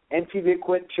 MTV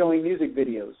quit showing music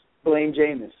videos, blame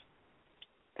Jameis.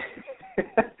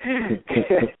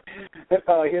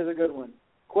 Oh, here's a good one.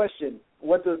 Question,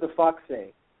 what does the fox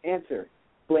say? Answer,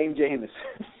 blame Jameis.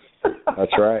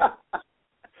 That's right.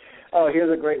 Oh,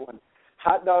 here's a great one.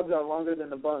 Hot dogs are longer than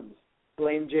the buns,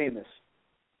 blame Jameis.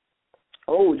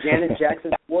 Oh, Janet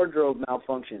Jackson's wardrobe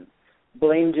malfunction,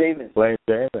 blame Jameis. Blame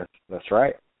Jameis. That's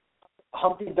right.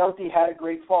 Humpty Dumpty had a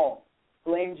great fall,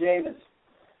 blame Jameis.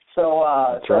 So,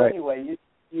 Anyway,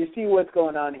 you see what's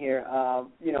going on here.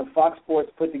 Fox Sports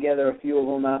put together a few of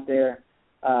them out there.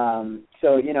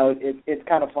 It's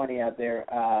kind of funny out there.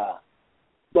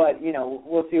 But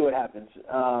we'll see what happens.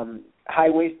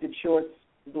 High-waisted shorts,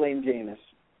 blame Jameis.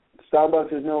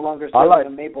 Starbucks is no longer serving a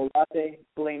maple latte,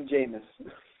 blame Jameis.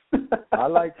 I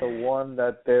like the one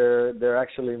that they're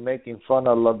actually making fun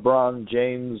of LeBron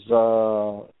James'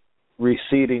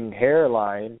 receding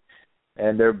hairline,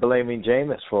 and they're blaming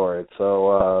Jameis for it.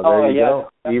 So there you go.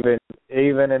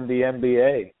 Even in the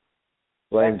NBA,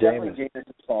 blame Jameis. Definitely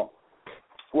Jameis' fault.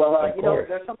 Well,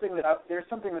 there's something that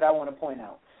I want to point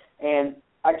out, and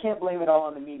I can't blame it all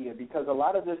on the media because a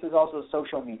lot of this is also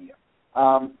social media.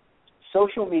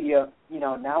 Social media,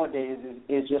 nowadays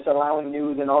is just allowing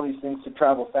news and all these things to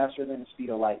travel faster than the speed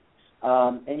of light.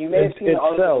 And you may have seen it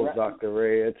sells, Dr.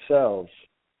 Ray. It sells.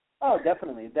 Oh,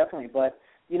 definitely. But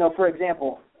for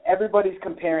example, everybody's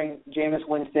comparing Jameis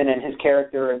Winston and his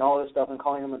character and all this stuff and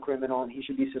calling him a criminal and he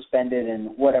should be suspended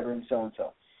and whatever and so and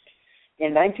so.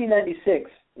 In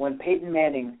 1996, when Peyton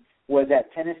Manning was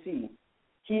at Tennessee,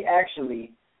 he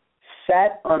actually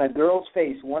sat on a girl's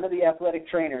face, one of the athletic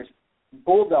trainers,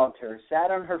 bulldogged her,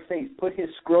 sat on her face, put his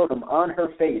scrotum on her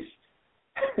face.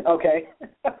 Okay?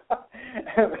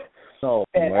 No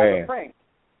and way.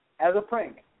 As a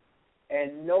prank.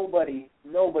 And nobody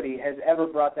has ever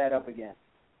brought that up again.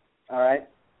 All right?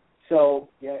 So,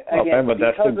 again, but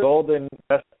that's the golden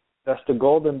that's the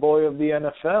golden boy of the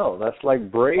NFL. That's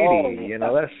like Brady,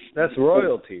 that's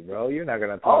royalty, bro. You're not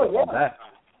going to talk about that.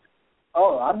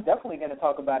 Oh, I'm definitely going to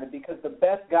talk about it because the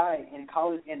best guy in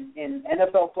college in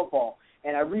NFL football,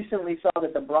 and I recently saw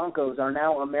that the Broncos are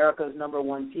now America's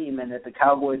 #1 team and that the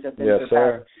Cowboys have been surpassed.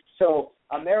 Sir. So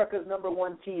America's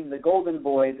 #1 team, the golden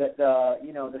boy,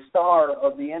 the star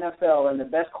of the NFL and the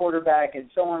best quarterback and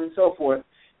so on and so forth,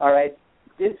 all right,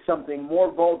 did something more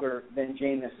vulgar than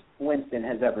Jameis Winston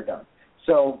has ever done.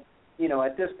 So,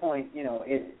 at this point,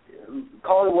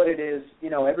 call it what it is.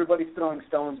 Everybody's throwing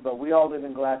stones, but we all live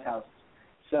in glass houses.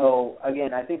 So,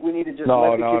 again, I think we need to just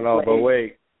let the kids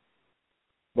play.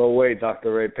 But wait,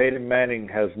 Dr. Ray, Peyton Manning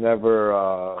has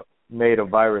never made a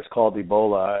virus called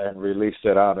Ebola and released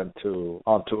it out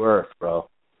onto Earth, bro.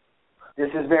 This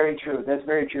is very true. That's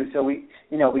very true. So we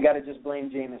got to just blame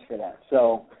Jameis for that.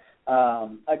 So,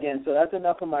 again, so that's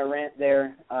enough of my rant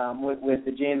there with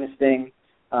the Jameis thing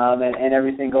and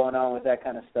everything going on with that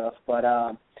kind of stuff. But,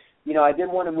 I did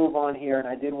want to move on here, and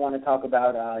I did want to talk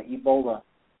about Ebola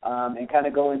and kind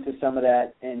of go into some of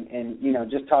that and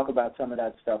just talk about some of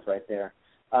that stuff right there.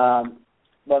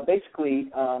 But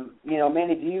basically,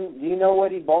 Manny, do you know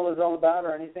what Ebola is all about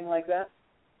or anything like that?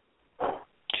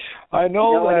 I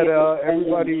know that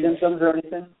everybody's symptoms or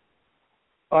anything.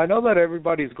 I know that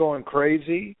everybody's going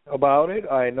crazy about it.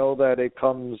 I know that it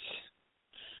comes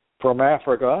from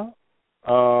Africa.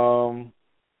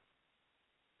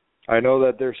 I know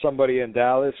that there's somebody in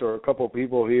Dallas or a couple of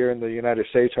people here in the United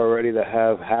States already that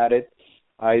have had it.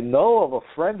 I know of a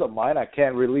friend of mine. I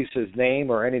can't release his name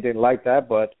or anything like that,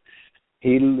 but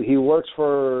he works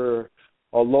for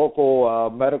a local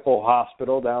medical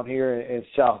hospital down here in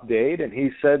South Dade, and he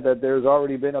said that there's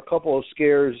already been a couple of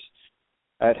scares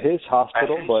at his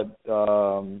hospital, but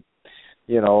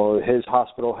his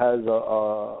hospital has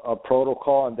a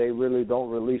protocol, and they really don't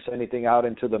release anything out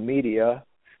into the media.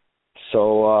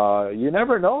 So you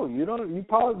never know. We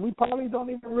probably don't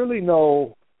even really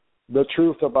know the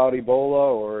truth about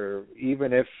Ebola, or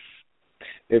even if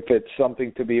it's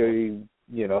something to be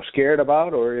scared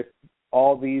about, or if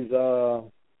all these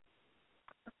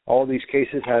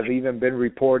cases have even been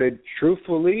reported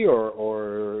truthfully,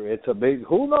 or it's a big,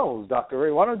 who knows, Dr.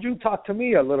 Ray? Why don't you talk to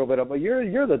me a little bit about,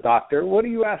 you're the doctor. What are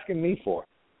you asking me for?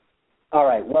 All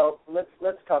right, well,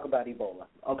 let's talk about Ebola.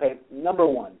 Okay, number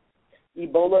one,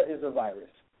 Ebola is a virus,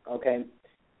 okay?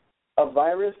 A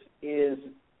virus is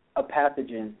a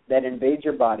pathogen that invades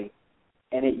your body,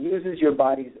 and it uses your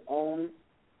body's own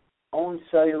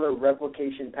cellular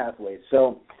replication pathways.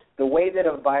 So the way that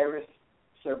a virus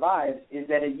survives is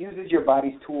that it uses your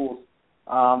body's tools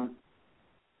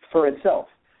for itself.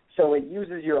 So it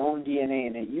uses your own DNA,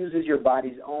 and it uses your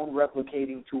body's own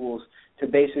replicating tools to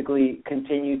basically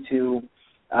continue to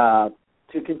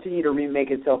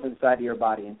remake itself inside of your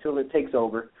body until it takes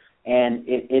over and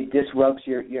it disrupts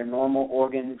your normal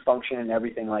organ function and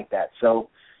everything like that. So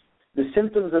the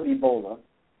symptoms of Ebola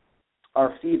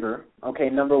are fever, okay,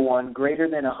 number one, greater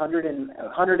than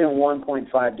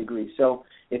 101.5 degrees. So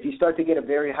if you start to get a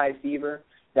very high fever,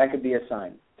 that could be a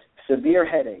sign. Severe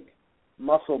headache,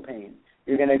 muscle pain.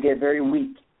 You're going to get very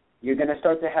weak. You're going to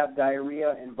start to have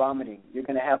diarrhea and vomiting. You're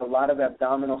going to have a lot of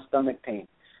abdominal stomach pain.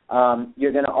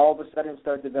 You're going to all of a sudden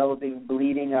start developing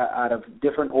bleeding out of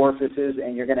different orifices,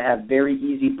 and you're going to have very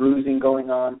easy bruising going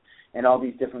on and all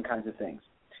these different kinds of things.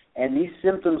 And these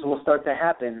symptoms will start to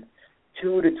happen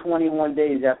 2 to 21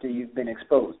 days after you've been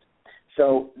exposed.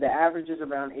 So the average is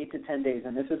around 8 to 10 days,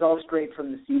 and this is all straight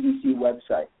from the CDC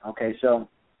website. Okay, so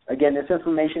again, this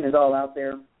information is all out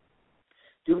there.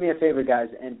 Do me a favor, guys,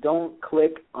 and don't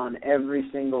click on every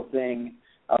single thing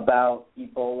about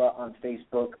Ebola on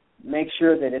Facebook. Make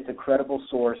sure that it's a credible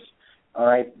source. All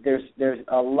right, there's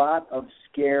a lot of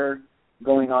scare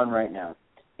going on right now,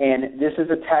 and this is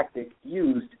a tactic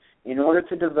used in order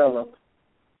to develop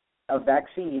a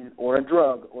vaccine or a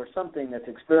drug or something that's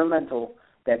experimental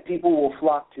that people will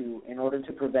flock to in order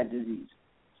to prevent disease.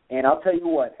 And I'll tell you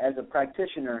what, as a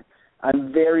practitioner,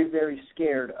 I'm very, very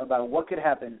scared about what could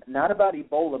happen, not about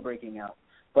Ebola breaking out,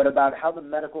 but about how the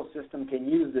medical system can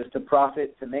use this to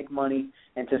profit, to make money,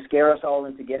 and to scare us all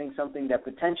into getting something that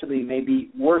potentially may be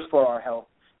worse for our health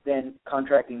than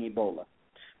contracting Ebola.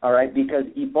 All right, because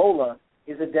Ebola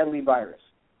is a deadly virus,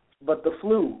 but the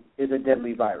flu is a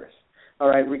deadly virus. All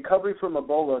right, recovery from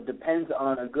Ebola depends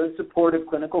on a good supportive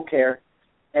clinical care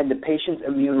and the patient's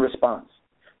immune response.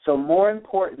 So more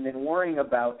important than worrying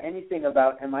about anything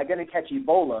about, am I going to catch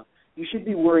Ebola, you should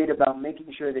be worried about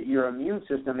making sure that your immune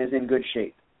system is in good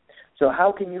shape. So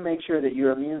how can you make sure that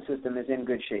your immune system is in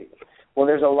good shape? Well,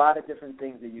 there's a lot of different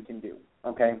things that you can do,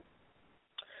 okay?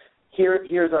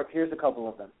 Here's a couple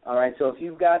of them, all right? So if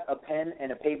you've got a pen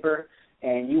and a paper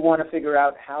and you want to figure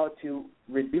out how to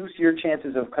reduce your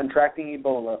chances of contracting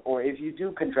Ebola, or if you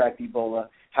do contract Ebola,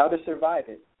 how to survive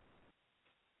it,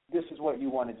 this is what you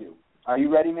want to do. Are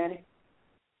you ready, Manny?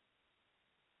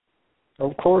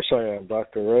 Of course I am,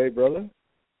 Dr. Ray, brother.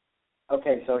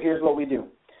 Okay, so here's what we do.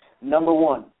 Number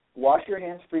one, wash your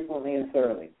hands frequently and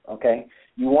thoroughly, okay?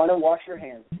 You want to wash your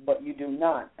hands, but you do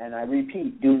not, and I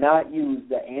repeat, do not use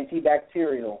the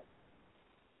antibacterial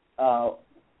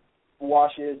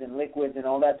washes and liquids and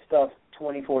all that stuff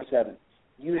 24/7.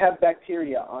 You have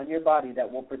bacteria on your body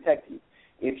that will protect you.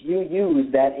 If you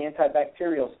use that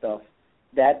antibacterial stuff,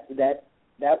 that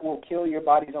will kill your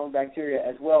body's own bacteria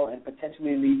as well and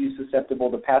potentially leave you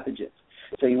susceptible to pathogens.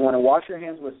 So you want to wash your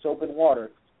hands with soap and water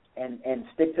and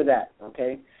stick to that,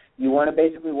 okay? You want to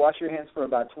basically wash your hands for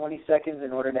about 20 seconds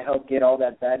in order to help get all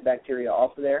that bad bacteria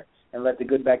off of there and let the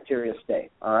good bacteria stay,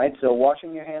 all right? So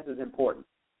washing your hands is important.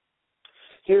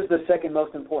 Here's the second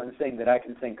most important thing that I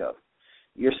can think of,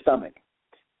 your stomach.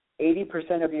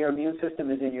 80% of your immune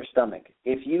system is in your stomach.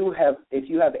 If you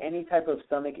have any type of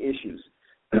stomach issues,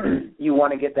 you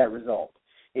want to get that resolved.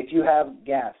 If you have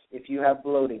gas, if you have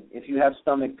bloating, if you have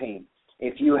stomach pain,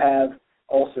 if you have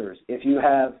ulcers, if you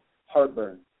have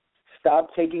heartburn,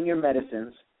 stop taking your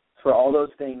medicines for all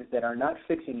those things that are not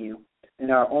fixing you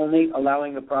and are only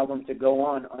allowing the problem to go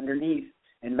on underneath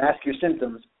and mask your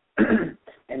symptoms,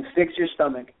 and fix your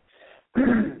stomach.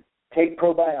 Take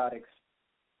probiotics.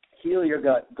 Heal your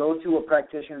gut. Go to a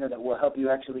practitioner that will help you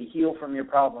actually heal from your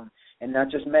problem and not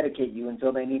just medicate you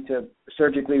until they need to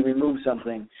surgically remove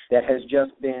something that has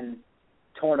just been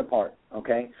torn apart,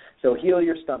 okay? So heal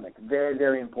your stomach. Very,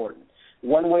 very important.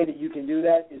 One way that you can do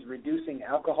that is reducing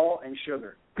alcohol and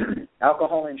sugar.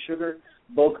 Alcohol and sugar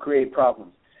both create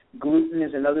problems. Gluten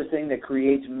is another thing that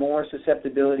creates more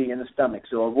susceptibility in the stomach.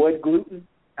 So avoid gluten,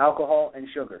 alcohol, and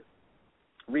sugar.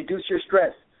 Reduce your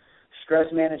stress. Stress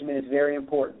management is very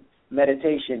important.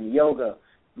 Meditation, yoga,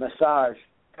 massage,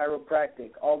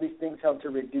 chiropractic, all these things help to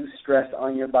reduce stress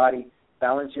on your body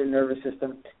balance your nervous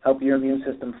system, help your immune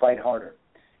system fight harder.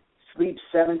 Sleep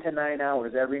 7 to 9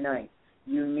 hours every night.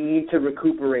 You need to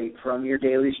recuperate from your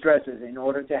daily stresses in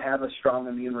order to have a strong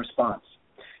immune response.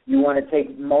 You want to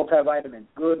take multivitamins,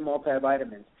 good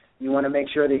multivitamins. You want to make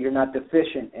sure that you're not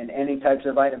deficient in any types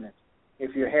of vitamins.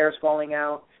 If your hair is falling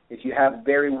out, if you have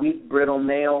very weak, brittle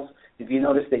nails, if you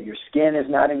notice that your skin is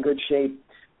not in good shape,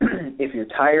 if you're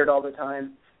tired all the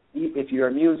time, if your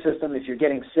immune system, if you're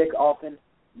getting sick often,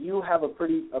 you have a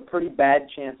pretty bad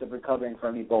chance of recovering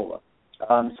from Ebola.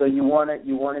 So you want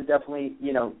to definitely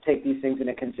take these things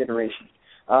into consideration.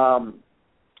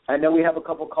 I know we have a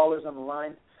couple callers on the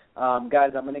line.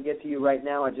 Guys, I'm going to get to you right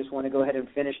now. I just want to go ahead and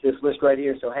finish this list right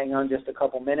here, so hang on just a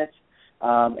couple minutes,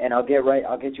 and I'll get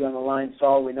you on the line.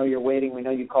 Saul, we know you're waiting. We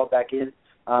know you called back in,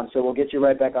 so we'll get you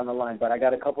right back on the line. But I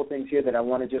got a couple things here that I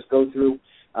want to just go through.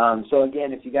 So,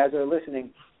 again, if you guys are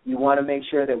listening, you want to make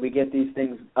sure that we get these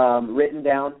things written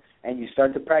down and you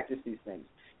start to practice these things.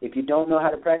 If you don't know how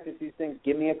to practice these things,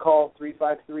 give me a call,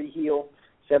 353-HEAL,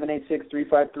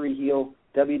 786-353-HEAL,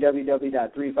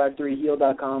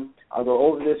 www.353heal.com. I'll go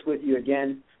over this with you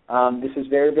again. This is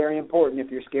very, very important.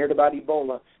 If you're scared about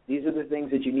Ebola, these are the things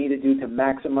that you need to do to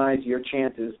maximize your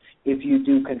chances if you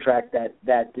do contract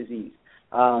that disease.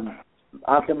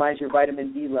 Optimize your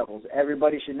vitamin D levels.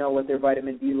 Everybody should know what their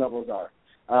vitamin D levels are.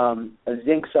 A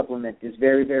zinc supplement is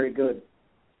very, very good.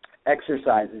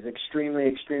 Exercise is extremely,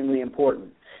 extremely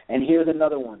important. And here's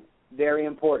another one, very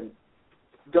important.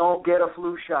 Don't get a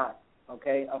flu shot,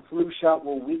 okay? A flu shot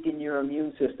will weaken your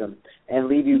immune system and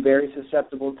leave you very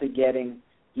susceptible to getting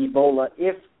Ebola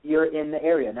if you're in the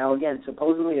area. Now, again,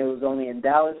 supposedly it was only in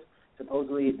Dallas.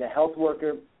 Supposedly the health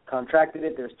worker contracted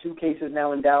it. There's 2 cases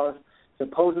now in Dallas.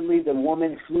 Supposedly the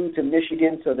woman flew to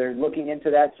Michigan, so they're looking into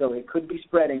that, so it could be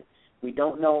spreading. We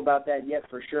don't know about that yet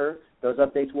for sure. Those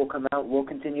updates will come out. We'll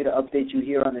continue to update you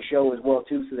here on the show as well,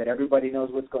 too, so that everybody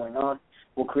knows what's going on.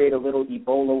 We'll create a little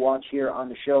Ebola watch here on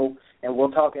the show, and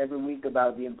we'll talk every week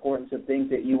about the importance of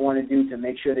things that you want to do to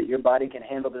make sure that your body can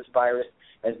handle this virus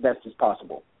as best as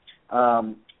possible.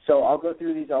 So I'll go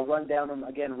through these. I'll run down them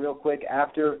again real quick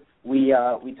after we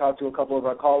talk to a couple of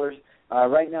our callers.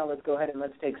 Right now, let's go ahead and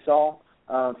let's take Saul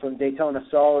from Daytona.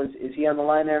 Saul, is he on the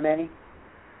line there, Manny?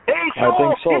 Hey, Saul, I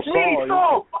think so. it's me,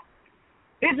 Saul.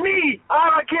 It's me.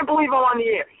 I can't believe I'm on the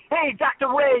air. Hey, Dr.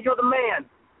 Ray, you're the man.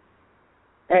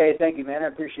 Hey, thank you, man. I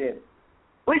appreciate it.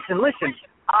 Listen.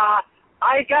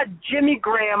 I got Jimmy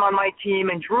Graham on my team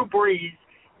and Drew Brees,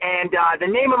 and the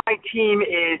name of my team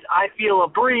is I Feel a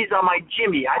Breeze on My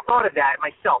Jimmy. I thought of that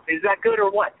myself. Is that good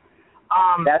or what?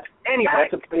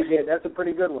 Anyway, that's a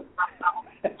pretty good one.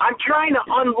 I'm trying to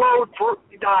unload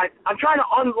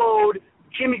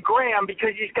Jimmy Graham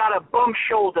because he's got a bum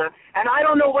shoulder, and I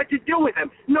don't know what to do with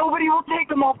him. Nobody will take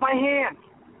him off my hands.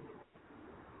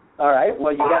 All right.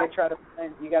 Well, you got to try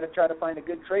to find a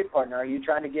good trade partner. Are you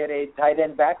trying to get a tight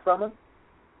end back from him?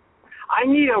 I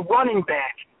need a running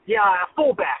back. Yeah, a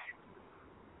fullback.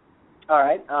 All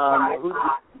right.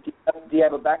 Do you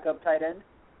have a backup tight end?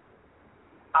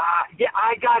 Yeah,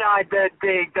 I got the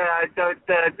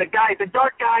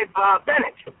dark guy,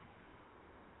 Bennett.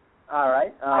 All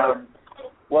right.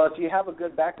 Well, if you have a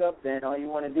good backup, then all you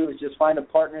want to do is just find a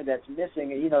partner that's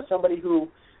missing. Somebody who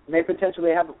may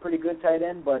potentially have a pretty good tight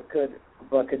end, but could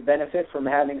benefit from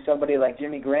having somebody like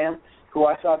Jimmy Graham, who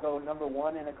I saw go number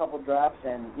 1 in a couple drafts,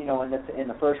 and in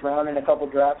the first round in a couple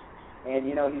drafts, and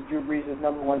he's Drew Brees'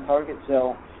 number 1 target.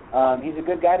 So he's a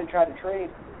good guy to try to trade,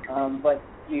 but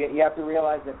you have to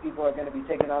realize that people are going to be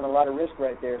taking on a lot of risk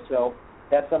right there. So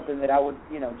that's something that I would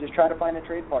just try to find a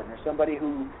trade partner, somebody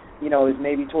who is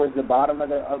maybe towards the bottom of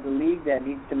the league that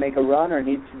needs to make a run or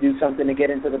needs to do something to get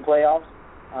into the playoffs.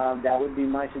 That would be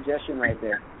my suggestion right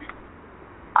there.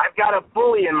 I've got a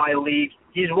bully in my league.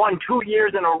 He's won 2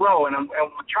 years in a row, and I'm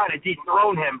trying to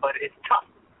dethrone him, but it's tough.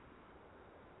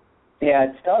 Yeah,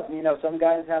 it's tough. Some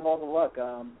guys have all the luck.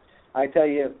 I tell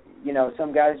you,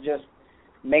 some guys just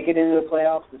make it into the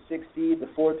playoffs, the 6th seed, the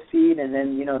 4th seed, and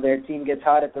then, their team gets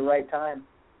hot at the right time.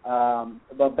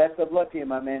 But best of luck to you,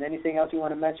 my man. Anything else you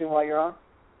want to mention while you're on?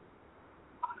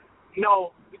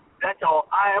 No, that's all.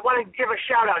 I want to give a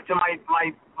shout-out to my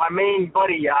main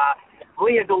buddy,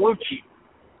 Leah DeLucci.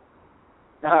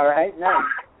 All right, nice.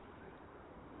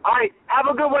 All right, have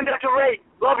a good one, Dr. Ray.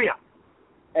 Love you.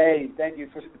 Hey, thank you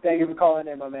for calling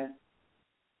in, my man.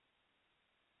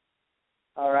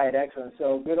 All right, excellent.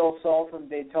 So good old Saul from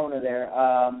Daytona there,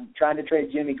 trying to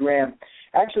trade Jimmy Graham.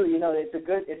 Actually,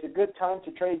 it's a good time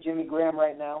to trade Jimmy Graham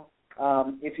right now.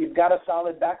 If you've got a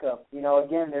solid backup,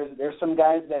 again, there's some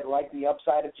guys that like the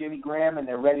upside of Jimmy Graham and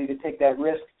they're ready to take that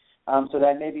risk. So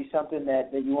that may be something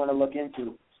that you want to look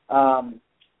into.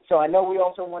 So I know we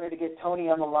also wanted to get Tony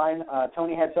on the line.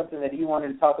 Tony had something that he wanted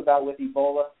to talk about with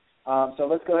Ebola. So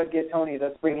let's go ahead and get Tony.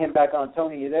 Let's bring him back on.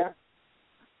 Tony, you there?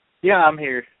 Yeah, I'm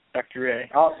here, Dr. Ray.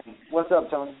 Awesome. What's up,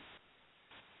 Tony?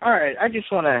 All right, I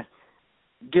just want to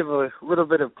give a little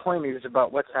bit of pointers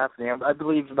about what's happening. I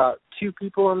believe about 2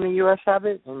 people in the U.S. have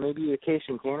it, and maybe a case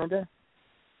in Canada.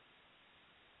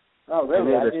 Oh,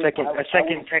 really? A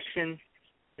second Texan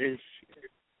is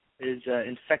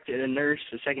infected.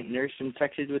 A second nurse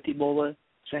infected with Ebola.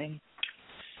 Saying.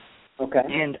 Okay.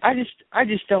 And I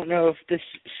just don't know if this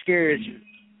scare is.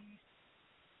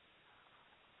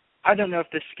 I don't know if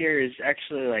this scare is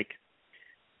actually like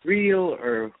real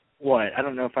or what. I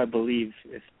don't know if I believe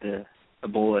if the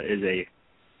Ebola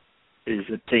is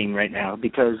a thing right now,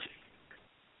 because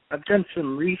I've done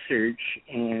some research,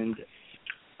 and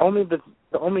only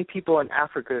the only people in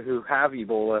Africa who have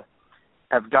Ebola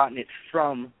have gotten it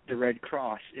from the Red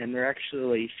Cross, and they're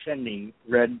actually sending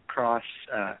Red Cross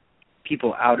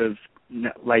people out of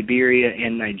Liberia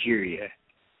and Nigeria.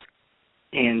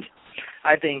 And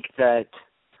I think that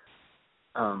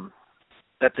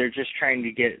that they're just trying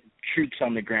to get troops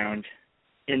on the ground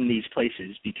in these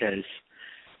places, because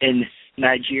in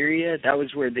Nigeria, that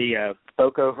was where the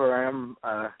Boko Haram,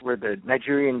 where the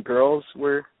Nigerian girls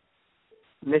were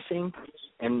missing,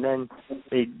 and then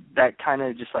that kind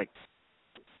of just like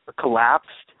collapsed,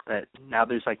 that now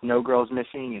there's like no girls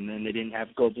missing, and then they didn't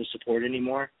have global support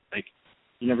anymore. Like,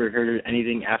 you never heard of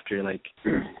anything after like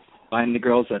find the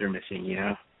girls that are missing, you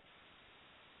know?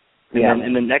 And then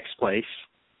in the next place,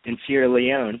 in Sierra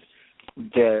Leone,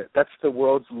 that's the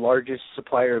world's largest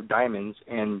supplier of diamonds,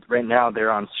 and right now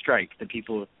they're on strike, the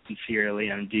people in Sierra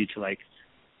Leone, due to like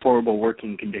horrible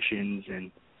working conditions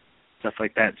and stuff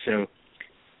like that. So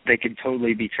they could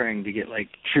totally be trying to get like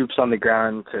troops on the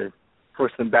ground to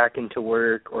force them back into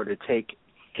work, or to take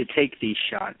these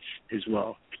shots as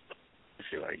well, I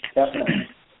feel like. Definitely.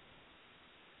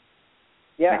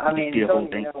 Yeah, I mean, so,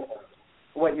 you know,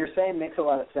 what you're saying makes a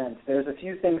lot of sense. There's a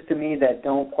few things to me that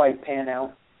don't quite pan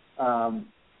out.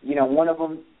 You know, one of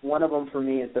them for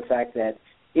me is the fact that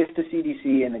if the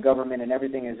CDC and the government and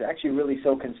everything is actually really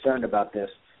so concerned about this,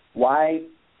 why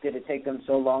did it take them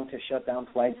so long to shut down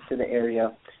flights to the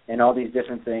area and all these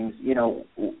different things? You know,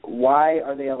 why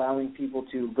are they allowing people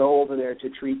to go over there to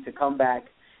treat, to come back?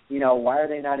 You know, why are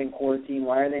they not in quarantine?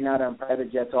 Why are they not on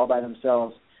private jets all by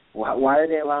themselves? Why are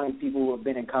they allowing people who have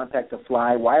been in contact to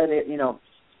fly? Why are they, you know?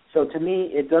 So to me,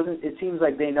 it seems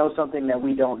like they know something that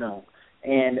we don't know.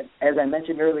 And as I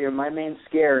mentioned earlier, my main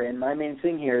scare and my main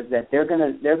thing here is that they're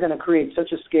gonna create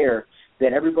such a scare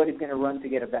that everybody's gonna run to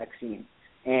get a vaccine.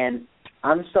 And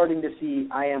I'm starting to see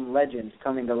I Am Legends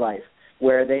coming to life,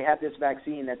 where they have this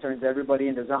vaccine that turns everybody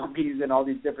into zombies and all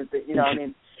these different things. You know, I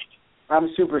mean, I'm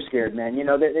super scared, man. You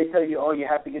know, they tell you, oh, you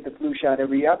have to get the flu shot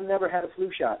every year. I've never had a flu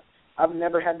shot. I've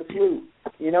never had the flu.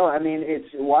 You know, I mean,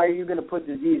 it's why are you going to put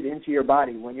disease into your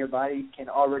body when your body can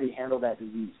already handle that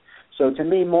disease? So to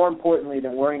me, more importantly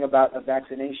than worrying about a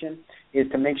vaccination is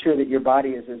to make sure that your body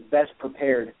is as best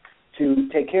prepared to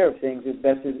take care of things as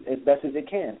best as it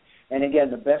can. And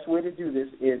again, the best way to do this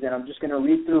is, and I'm just going to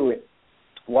read through it,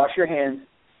 wash your hands,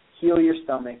 heal your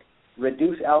stomach,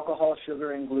 reduce alcohol,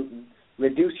 sugar, and gluten,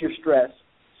 reduce your stress,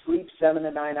 sleep 7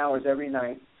 to 9 hours every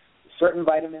night. Certain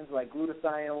vitamins like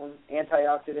glutathione,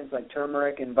 antioxidants like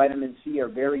turmeric and vitamin C are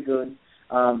very good.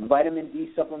 Vitamin D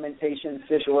supplementation,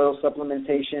 fish oil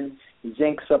supplementation,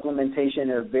 zinc supplementation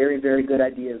are very, very good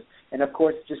ideas. And, of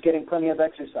course, just getting plenty of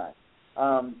exercise.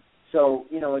 So,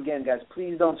 you know, again, guys,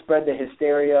 please don't spread the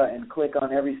hysteria and click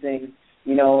on everything,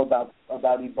 you know, about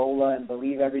Ebola and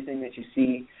believe everything that you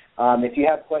see. If you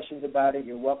have questions about it,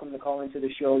 you're welcome to call into the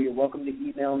show. You're welcome to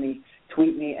email me,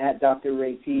 tweet me at Dr.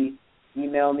 Ray T.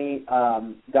 Email me,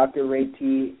 Dr. Ray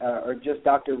T, or just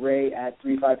Dr. Ray at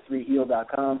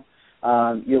 353heal.com.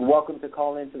 You're welcome to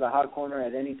call into the Hot Corner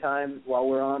at any time while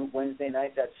we're on Wednesday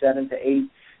nights at 7 to 8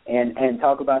 and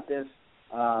talk about this.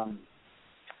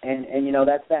 And you know,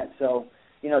 that's that. So,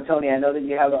 you know, Tony, I know that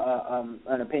you have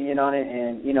an opinion on it,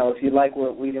 and, you know, if you'd like,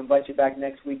 we'd invite you back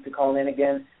next week to call in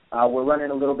again. We're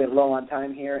running a little bit low on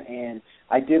time here, and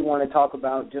I did want to talk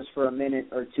about, just for a minute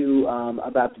or two,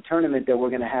 about the tournament that we're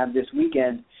going to have this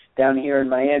weekend down here in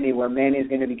Miami, where Manny's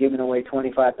going to be giving away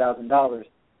 $25,000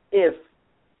 if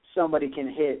somebody can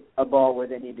hit a ball where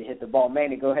they need to hit the ball.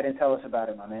 Manny, go ahead and tell us about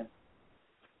it, my man.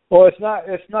 Well, it's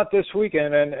not this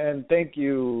weekend, and thank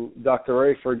you, Dr.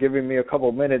 Ray, for giving me a couple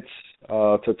minutes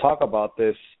to talk about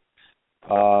this.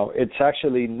 It's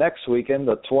actually next weekend,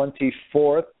 the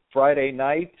 24th, Friday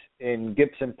night in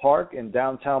Gibson Park in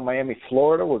downtown Miami,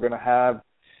 Florida. We're going to have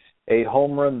a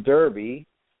home run derby,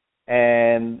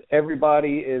 and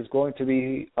everybody is going to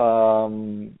be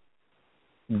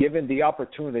given the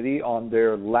opportunity on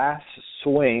their last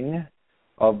swing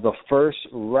of the first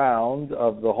round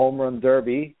of the Home Run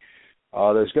Derby.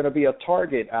 There's going to be a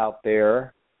target out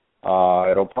there.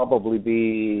 It'll probably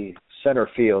be center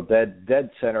field,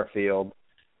 dead center field.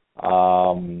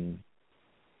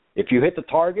 If you hit the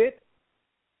target,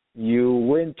 you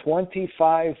win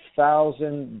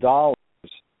 $25,000.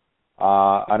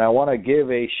 And I want to give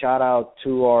a shout-out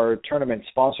to our tournament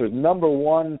sponsors. Number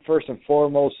one, first and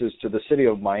foremost, is to the city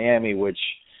of Miami, which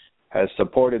has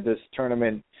supported this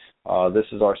tournament. This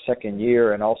is our second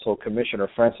year, and also Commissioner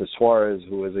Francis Suarez,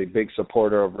 who is a big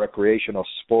supporter of recreational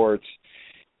sports,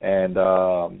 and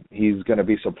he's going to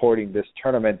be supporting this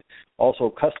tournament. Also,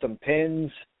 Custom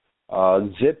Pins,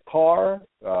 Zip Car.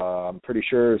 I'm pretty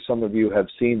sure some of you have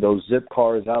seen those Zip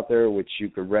Cars out there, which you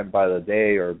could rent by the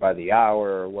day or by the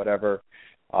hour or whatever.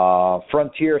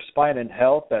 Frontier Spine and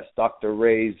Health, that's Dr.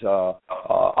 Ray's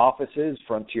offices,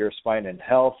 Frontier Spine and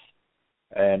Health.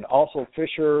 And also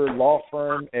Fisher Law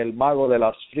Firm, El Mago de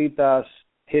las Fritas,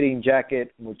 Hitting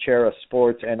Jacket, Muchera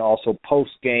Sports, and also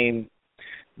Post Game,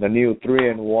 the new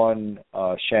 3-in-1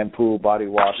 shampoo, body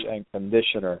wash, and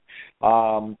conditioner.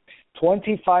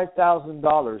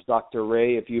 $25,000, Dr.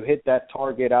 Ray, if you hit that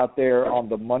target out there on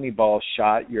the Moneyball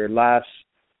shot, your last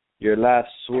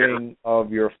swing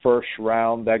of your first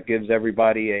round. That gives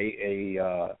everybody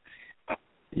a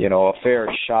fair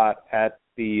shot at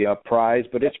the prize.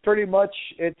 But it's pretty much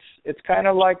it's kind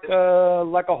of like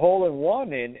a hole in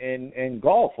one in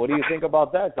golf. What do you think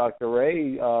about that, Dr.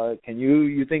 Ray? Can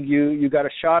you think you got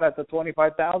a shot at the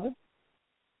 $25,000?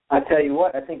 I tell you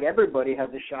what, I think everybody has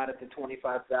a shot at the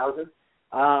 $25,000,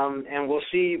 and we'll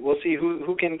see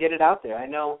who can get it out there. I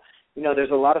know,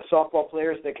 there's a lot of softball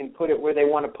players that can put it where they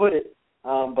want to put it,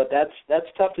 but that's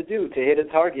tough to do, to hit a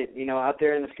target, out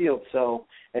there in the field. So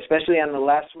especially on the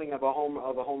last swing of a home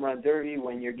run derby,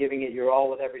 when you're giving it your all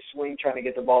with every swing, trying to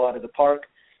get the ball out of the park,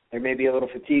 there may be a little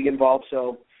fatigue involved.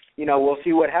 So we'll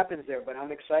see what happens there. But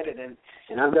I'm excited, and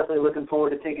I'm definitely looking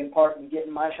forward to taking part and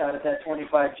getting my shot at that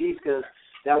 25 G's, because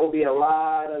that will be a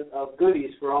lot of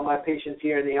goodies for all my patients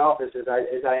here in the office as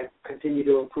I continue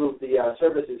to improve the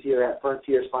services here at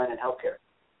Frontier Spine and Healthcare.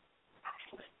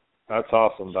 That's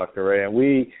awesome, Dr. Ray, and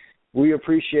we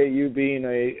appreciate you being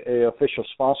a official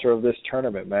sponsor of this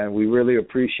tournament, man. We really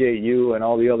appreciate you and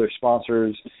all the other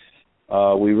sponsors.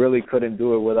 We really couldn't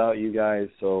do it without you guys.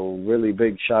 So really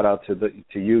big shout out to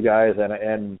you guys,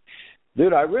 and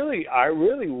dude, I really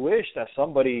wish that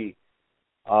somebody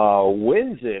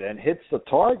wins it and hits the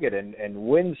target and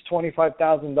wins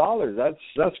 $25,000.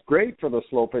 That's great for the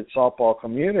slow pitch softball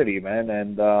community, man.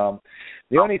 And the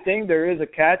only thing, there is a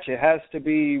catch. It has to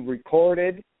be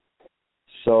recorded.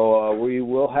 So we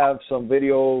will have some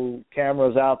video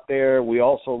cameras out there. We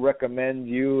also recommend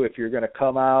you, if you're going to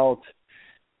come out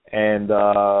and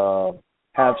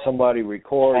have somebody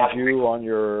record you on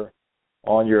your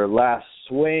last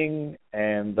swing,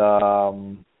 and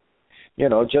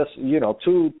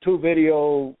two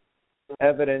video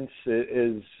evidence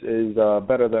is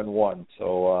better than one.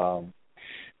 So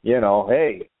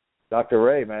hey, Dr.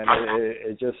 Ray, man,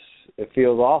 it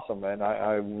feels awesome, man.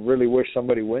 I really wish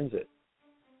somebody wins it.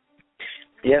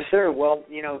 Yes, sir. Well,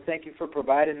 thank you for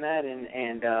providing that,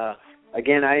 and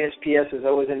again, ISPS is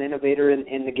always an innovator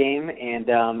in the game, and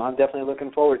I'm definitely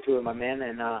looking forward to it, my man.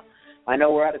 And I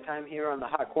know we're out of time here on the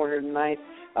Hot Corner tonight.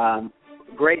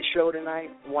 Great show tonight.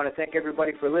 I want to thank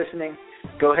everybody for listening.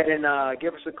 Go ahead and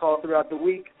give us a call throughout the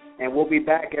week, and we'll be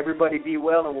back. Everybody be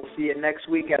well, and we'll see you next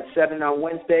week at 7 on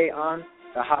Wednesday on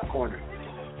the Hot Corner.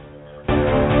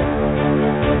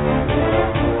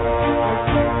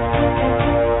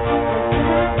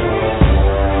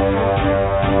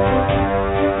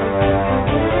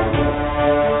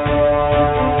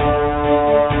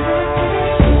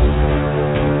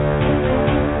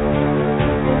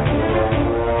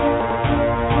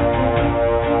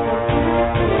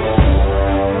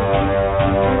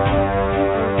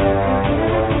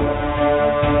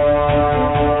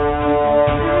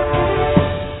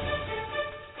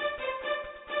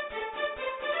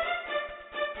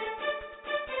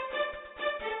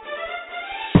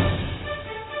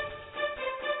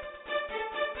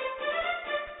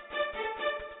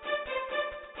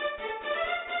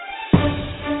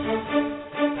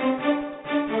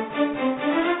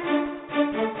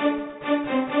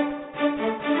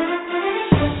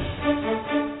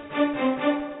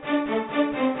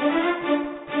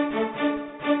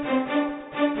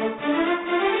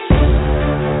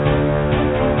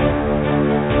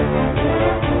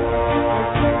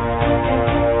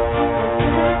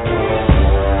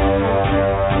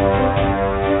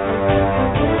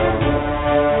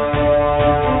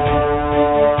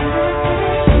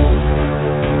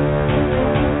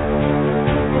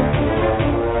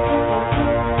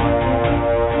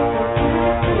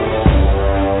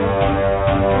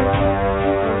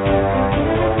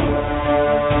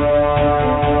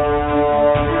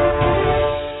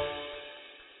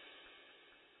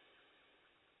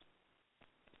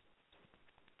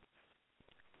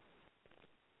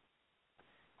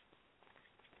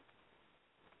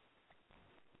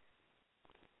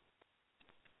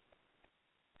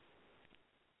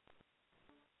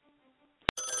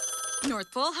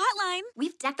 North Pole Hotline.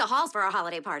 We've decked the halls for our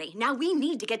holiday party. Now we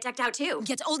need to get decked out too.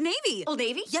 Get to Old Navy. Old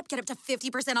Navy? Yep, get up to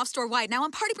 50% off store-wide now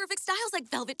on party-perfect styles like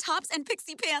velvet tops and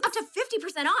pixie pants. Up to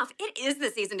 50% off. It is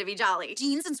the season to be jolly.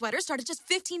 Jeans and sweaters start at just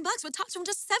 $15 with tops from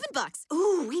just $7.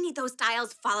 Ooh, we need those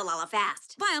styles Fala Lala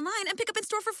fast. Buy online and pick up in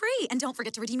store for free. And don't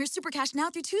forget to redeem your super cash now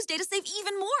through Tuesday to save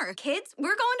even more. Kids,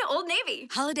 we're going to Old Navy.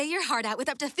 Holiday your heart out with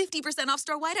up to 50% off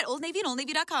store-wide at Old Navy and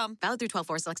OldNavy.com. Valid through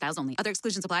 12/4 select styles only. Other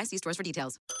exclusions apply. See stores for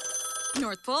details.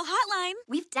 North Pole Hotline.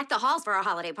 We've decked the halls for our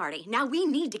holiday party. Now we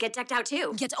need to get decked out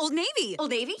too. Get to Old Navy. Old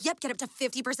Navy? Yep, get up to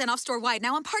 50% off store-wide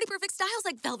now on party-perfect styles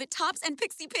like velvet tops and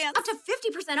pixie pants. Up to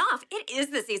 50% off. It is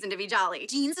the season to be jolly.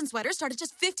 Jeans and sweaters start at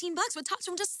just $15 with tops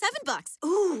from just $7.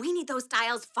 Ooh, we need those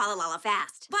styles Fala Lala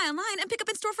fast. Buy online and pick up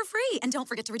in store for free. And don't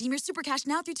forget to redeem your super cash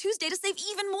now through Tuesday to save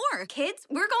even more. Kids,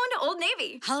 we're going to Old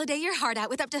Navy. Holiday your heart out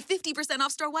with up to 50%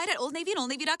 off store-wide at Old Navy and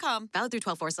OldNavy.com. Valid through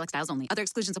 12/4 select styles only. Other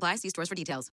exclusions apply. See stores for details.